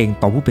งเขาเอง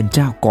ต่อผู้เป็นเ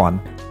จ้าก่อน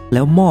แ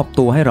ล้วมอบ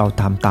ตัวให้เรา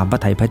ทำตามพระ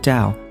ทัยพระเจ้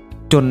า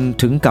จน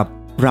ถึงกับ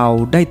เรา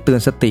ได้เตือ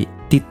นสติ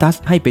ติตัส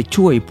ให้ไป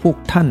ช่วยพวก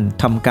ท่าน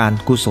ทำการ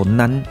กุศล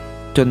นั้น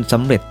จนส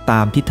ำเร็จต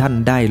ามที่ท่าน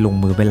ได้ลง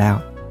มือไปแล้ว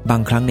บา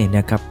งครั้งเนี่ยน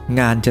ะครับ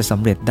งานจะส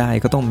ำเร็จได้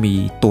ก็ต้องมี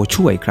ตัว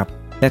ช่วยครับ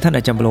และท่านอ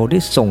าจารย์เปาโลได้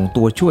ส่ง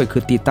ตัวช่วยคื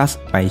อติตัส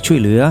ไปช่วย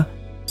เหลือ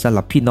สำห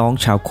รับพี่น้อง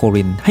ชาวโค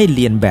รินธ์ให้เ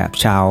รียนแบบ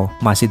ชาว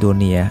มาซิโด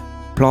เนีย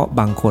เพราะ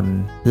บางคน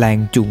แรง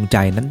จูงใจ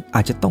นั้นอ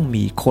าจจะต้อง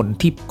มีคน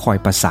ที่คอย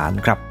ประสาน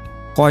ครับ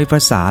คอยปร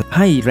ะสานใ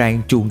ห้แรง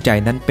จูงใจ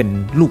นั้นเป็น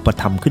รูป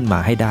ธรรมขึ้นมา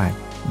ให้ได้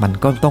มัน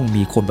ก็ต้อง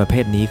มีคนประเภ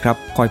ทนี้ครับ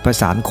คอยประ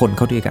สานคนเ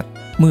ข้าด้วยกัน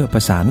เมื่อปร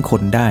ะสานค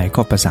นได้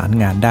ก็ประสาน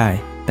งานได้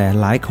แต่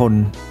หลายคน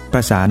ปร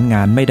ะสานง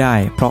านไม่ได้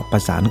เพราะปร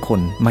ะสานคน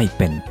ไม่เ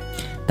ป็น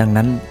ดัง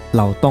นั้นเ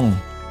ราต้อง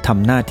ท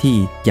ำหน้าที่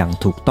อย่าง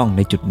ถูกต้องใ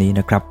นจุดนี้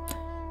นะครับ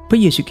พระ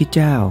เยซูคริสต์เ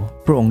จ้า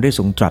พระองค์ได้ท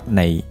รงตรัสใ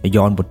นย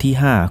อห์นบทที่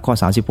5ข้อ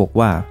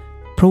36ว่า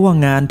เพราะว่า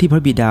งานที่พร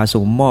ะบิดาทร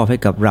งมอบให้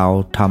กับเรา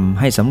ทำ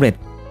ให้สำเร็จ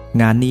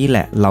งานนี้แหล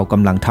ะเราก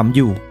ำลังทำอ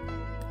ยู่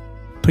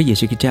พระเย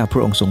ซูคริสต์เจ้าพร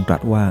ะองค์ทรงตรั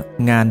สว่า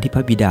งานที่พ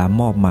ระบิดา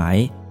มอบหมาย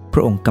พร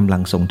ะองค์กำลั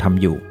งทรงท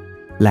ำอยู่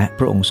และพ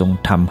ระองค์ทรง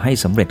ทำให้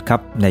สำเร็จครั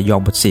บในยอห์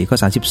นบท4ข้อ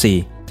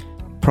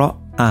34เพราะ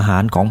อาหา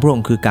รของพระอง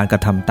ค์คือการกร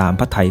ะทำตาม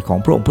พระทัยของ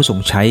พระองค์ผู้ทรง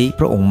ใช้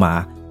พระองค์มา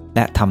แล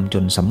ะทำจ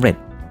นสำเร็จ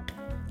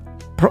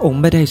พระองค์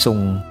ไม่ได้ทรง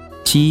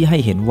ชี้ให้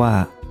เห็นว่า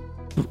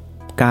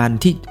การ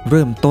ที่เ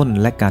ริ่มต้น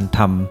และการท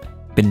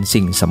ำเป็น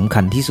สิ่งสำคั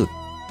ญที่สุด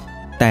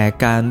แต่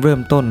การเริ่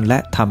มต้นและ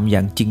ทำอย่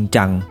างจริง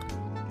จัง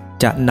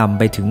จะนำ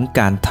ไปถึง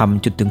การท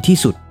ำจนถึงที่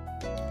สุด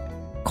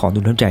ขอหนุ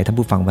นน้ำใจท่าน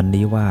ผู้ฟังวัน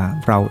นี้ว่า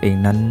เราเอง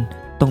นั้น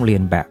ต้องเรีย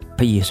นแบบพ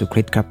ระเยซูค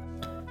ริสต์ครับ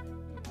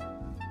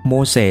โม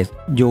เสส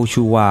โย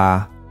ชูวา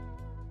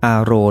อา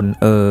โรน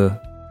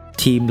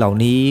ทีมเหล่า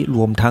นี้ร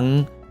วมทั้ง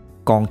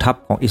กองทัพ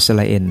ของอิสร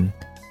าเอล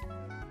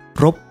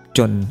รบจ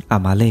นอา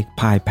มาเลก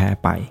พ่ายแพ้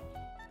ไป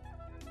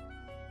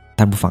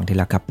ท่านผู้ฟังที่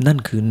รักครับนั่น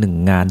คือหนึ่ง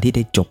งานที่ไ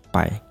ด้จบไป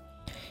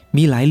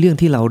มีหลายเรื่อง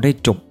ที่เราได้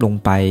จบลง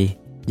ไป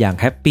อย่าง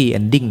แฮปปี้เอ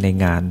นดิ้งใน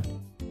งาน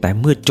แต่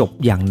เมื่อจบ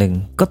อย่างหนึ่ง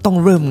ก็ต้อง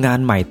เริ่มงาน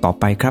ใหม่ต่อ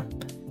ไปครับ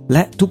แล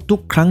ะทุ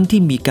กๆครั้ง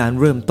ที่มีการ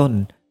เริ่มต้น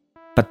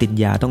ปฏิญ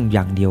ญาต้องอ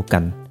ย่างเดียวกั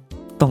น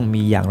ต้อง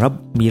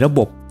มีระบ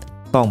บ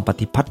ต้องป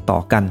ฏิพัติต่อ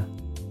กัน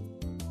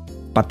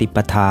ปฏิป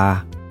ทา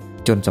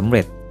จนสำเ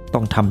ร็จต้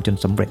องทำจน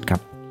สำเร็จครั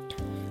บ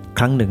ค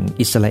รั้งหนึ่ง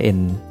อิสราเอล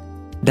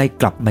ได้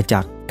กลับมาจ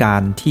ากกา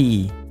รที่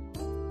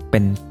เป็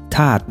นท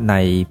าสใน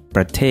ป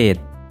ระเทศ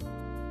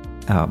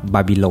บ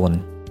าบิโลน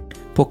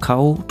พวกเขา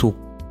ถูก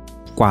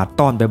กวาด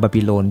ต้อนไปบา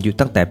บิโลนอยู่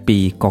ตั้งแต่ปี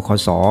กค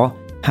ศ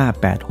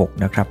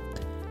586นะครับ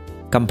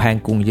กำแพง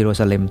กรุงเยรู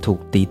ซาเล็มถูก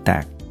ตีแต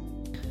ก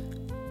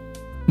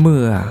เ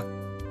มื่อ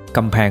ก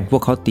ำแพงพว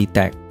กเขาตีแต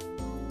ก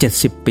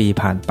70ปี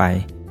ผ่านไป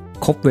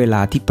ครบเวล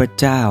าที่พระ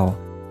เจ้า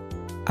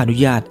อนุ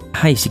ญาต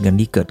ให้สิ่ง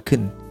นี้เกิดขึ้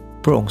น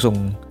พระองค์ทรง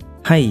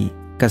ให้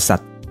กษัต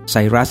ริย์ไซ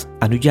รัส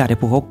อนุญาตให้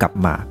พวกเขากลับ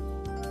มา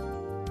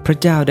พระ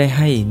เจ้าได้ใ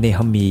ห้เนห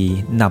ะมี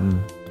น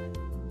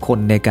ำคน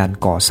ในการ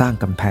ก่อสร้าง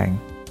กำแพง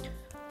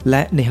แล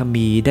ะเนหะ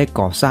มีได้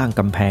ก่อสร้าง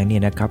กำแพงเนี่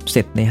ยนะครับเส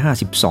ร็จใน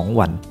52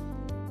วัน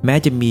แม้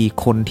จะมี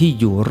คนที่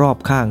อยู่รอบ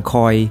ข้างค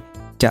อย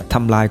จะท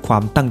ำลายควา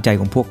มตั้งใจ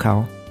ของพวกเขา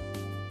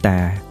แต่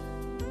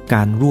ก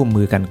ารร่วม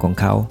มือกันของ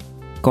เขา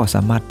ก็ส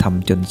ามารถท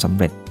ำจนสำ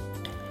เร็จ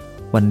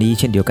วันนี้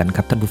เช่นเดียวกันค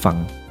รับท่านผู้ฟัง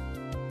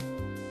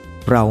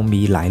เรา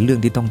มีหลายเรื่อง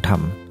ที่ต้องท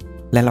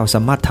ำและเราส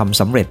ามารถทำ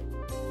สำเร็จ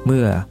เ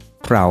มื่อ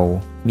เรา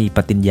มีป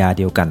ฏิญญาเ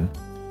ดียวกัน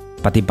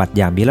ปฏิบัติอ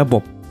ย่างมีระบ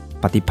บ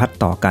ปฏิพัติ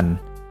ต่อกัน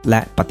และ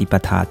ปฏิป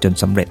ทาจน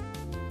สำเร็จ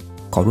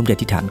ขอร่วมใจอ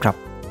ธิษฐานครับ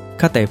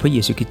ข้าแต่พระเย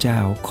ซูคริสต์เจ้า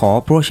ขอ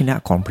พระวจนะ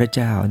ของพระเ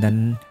จ้านั้น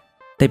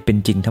ได้เป็น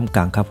จริงท่ามก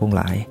ลางข้าพงห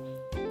ล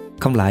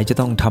ายจะ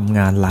ต้องทำง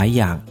านหลาย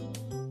อย่าง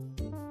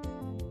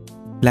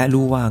และ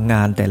รู้ว่าง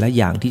านแต่ละ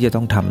อย่างที่จะต้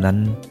องทำนั้น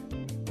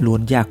ล้ว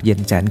นยากเย็น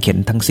แสนเข็ญ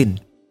ทั้งสิ้น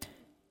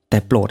แต่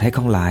โปรดให้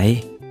ข้าพงหลาย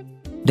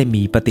ได้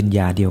มีปฏิญญ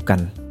าเดียวกัน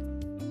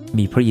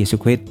มีพระเยซู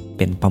คริสต์เ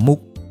ป็นประมุ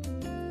ข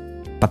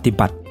ปฏิ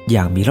บัติอ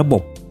ย่างมีระบ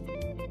บ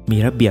มี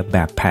ระเบียบแบ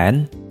บแผน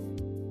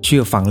เชื่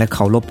อฟังและเค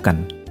ารพกัน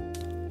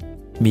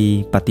มี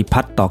ปฏิภั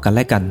ทต่อกันแ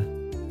ละกัน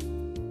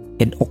เ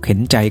ห็นอกเห็น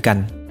ใจกัน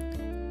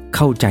เ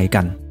ข้าใจ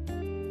กัน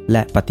แล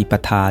ะปฏิป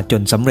ทาจ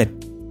นสำเร็จ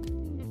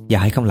อย่า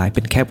ให้ข้าพงหลายเ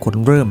ป็นแค่คน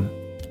เริ่ม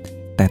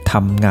แต่ท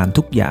ำงาน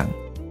ทุกอย่าง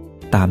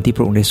ตามที่พ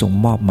ระองค์ได้ทรง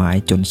มอบหมาย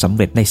จนสำ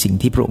เร็จในสิ่ง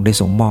ที่พระองค์ได้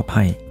ทรงมอบใ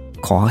ห้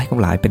ขอให้ข้าพ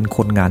งหลายเป็นค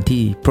นงาน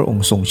ที่พระอง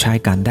ค์ทรงใช้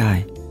การได้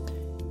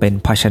เป็น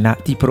ภาชนะ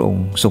ที่พระอง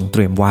ค์ทรงเต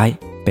รียมไว้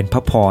เป็นพร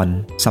ะพร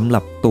สำหรั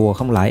บตัว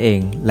ข้าพงหลายเอ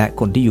งและ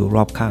คนที่อยู่ร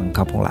อบข้าง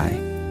ข้าพงหลาย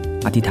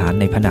อธิษฐาน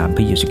ในพระนามพ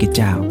ระเยซูคริสต์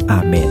เจ้าอา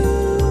เมน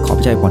ขอพ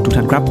ระเจ้าอวยพรทุก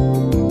ท่านครับ